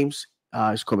two games.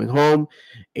 Is coming home.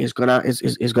 Is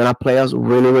gonna play us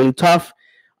really really tough.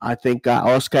 I think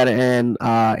Oscar and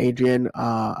Adrian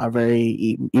are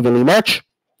very evenly matched.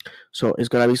 So it's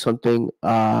gonna be something.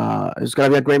 It's gonna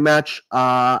be a great match.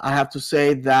 I have to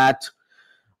say that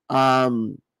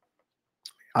um,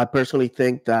 I personally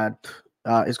think that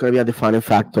it's going to be a defining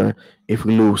factor if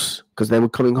we lose, because then we're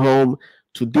coming home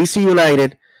to DC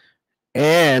United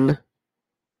and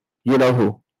you know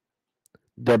who?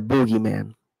 The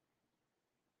boogeyman.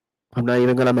 I'm not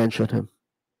even going to mention him.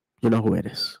 You know who it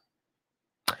is.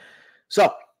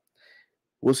 So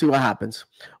we'll see what happens.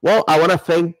 Well, I want to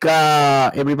thank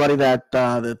everybody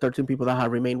the 13 people that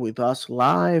have remained with us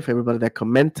live, everybody that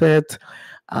commented.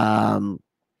 Um,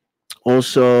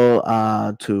 Also,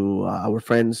 to our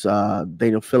friends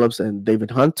Daniel Phillips and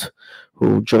David Hunt,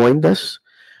 who joined us.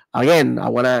 Again, I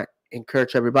want to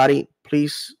encourage everybody,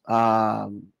 please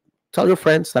tell your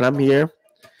friends that I'm here.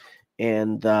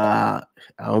 And I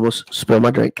almost spilled my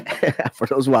drink for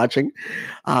those watching.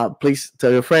 Please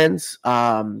tell your friends,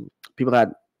 people that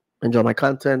enjoy my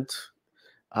content,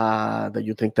 that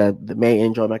you think that may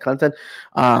enjoy my content,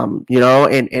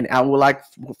 and I would like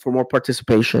for more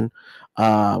participation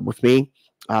with me.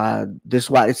 This is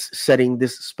why it's setting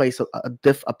this space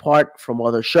apart from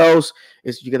other shows,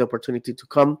 is you get the opportunity to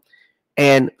come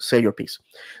and say your piece.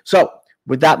 So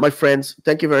with that, my friends,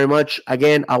 thank you very much.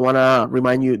 Again, I want to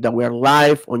remind you that we are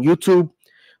live on YouTube,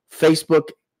 Facebook,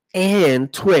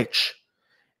 and Twitch.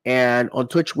 And on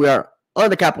Twitch, we are on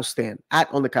the Capital Stand,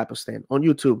 on the Capital Stand. On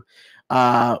YouTube,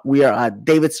 we are at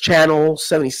David's Channel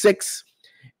 76,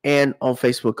 and on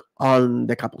Facebook, on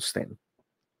the Capital Stand.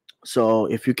 So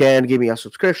if you can give me a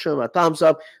subscription, a thumbs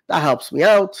up, that helps me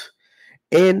out.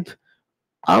 And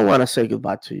I want to say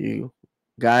goodbye to you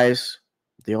guys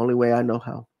the only way I know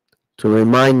how, to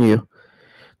remind you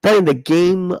that in the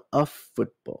game of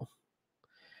football,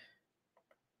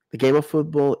 the game of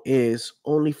football is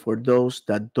only for those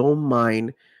that don't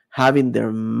mind having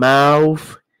their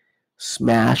mouth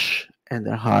smashed and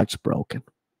their hearts broken.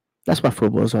 That's what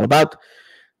football is all about.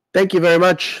 Thank you very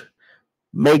much.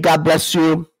 May God bless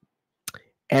you.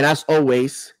 And as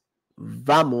always,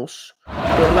 vamos por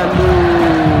la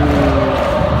luz.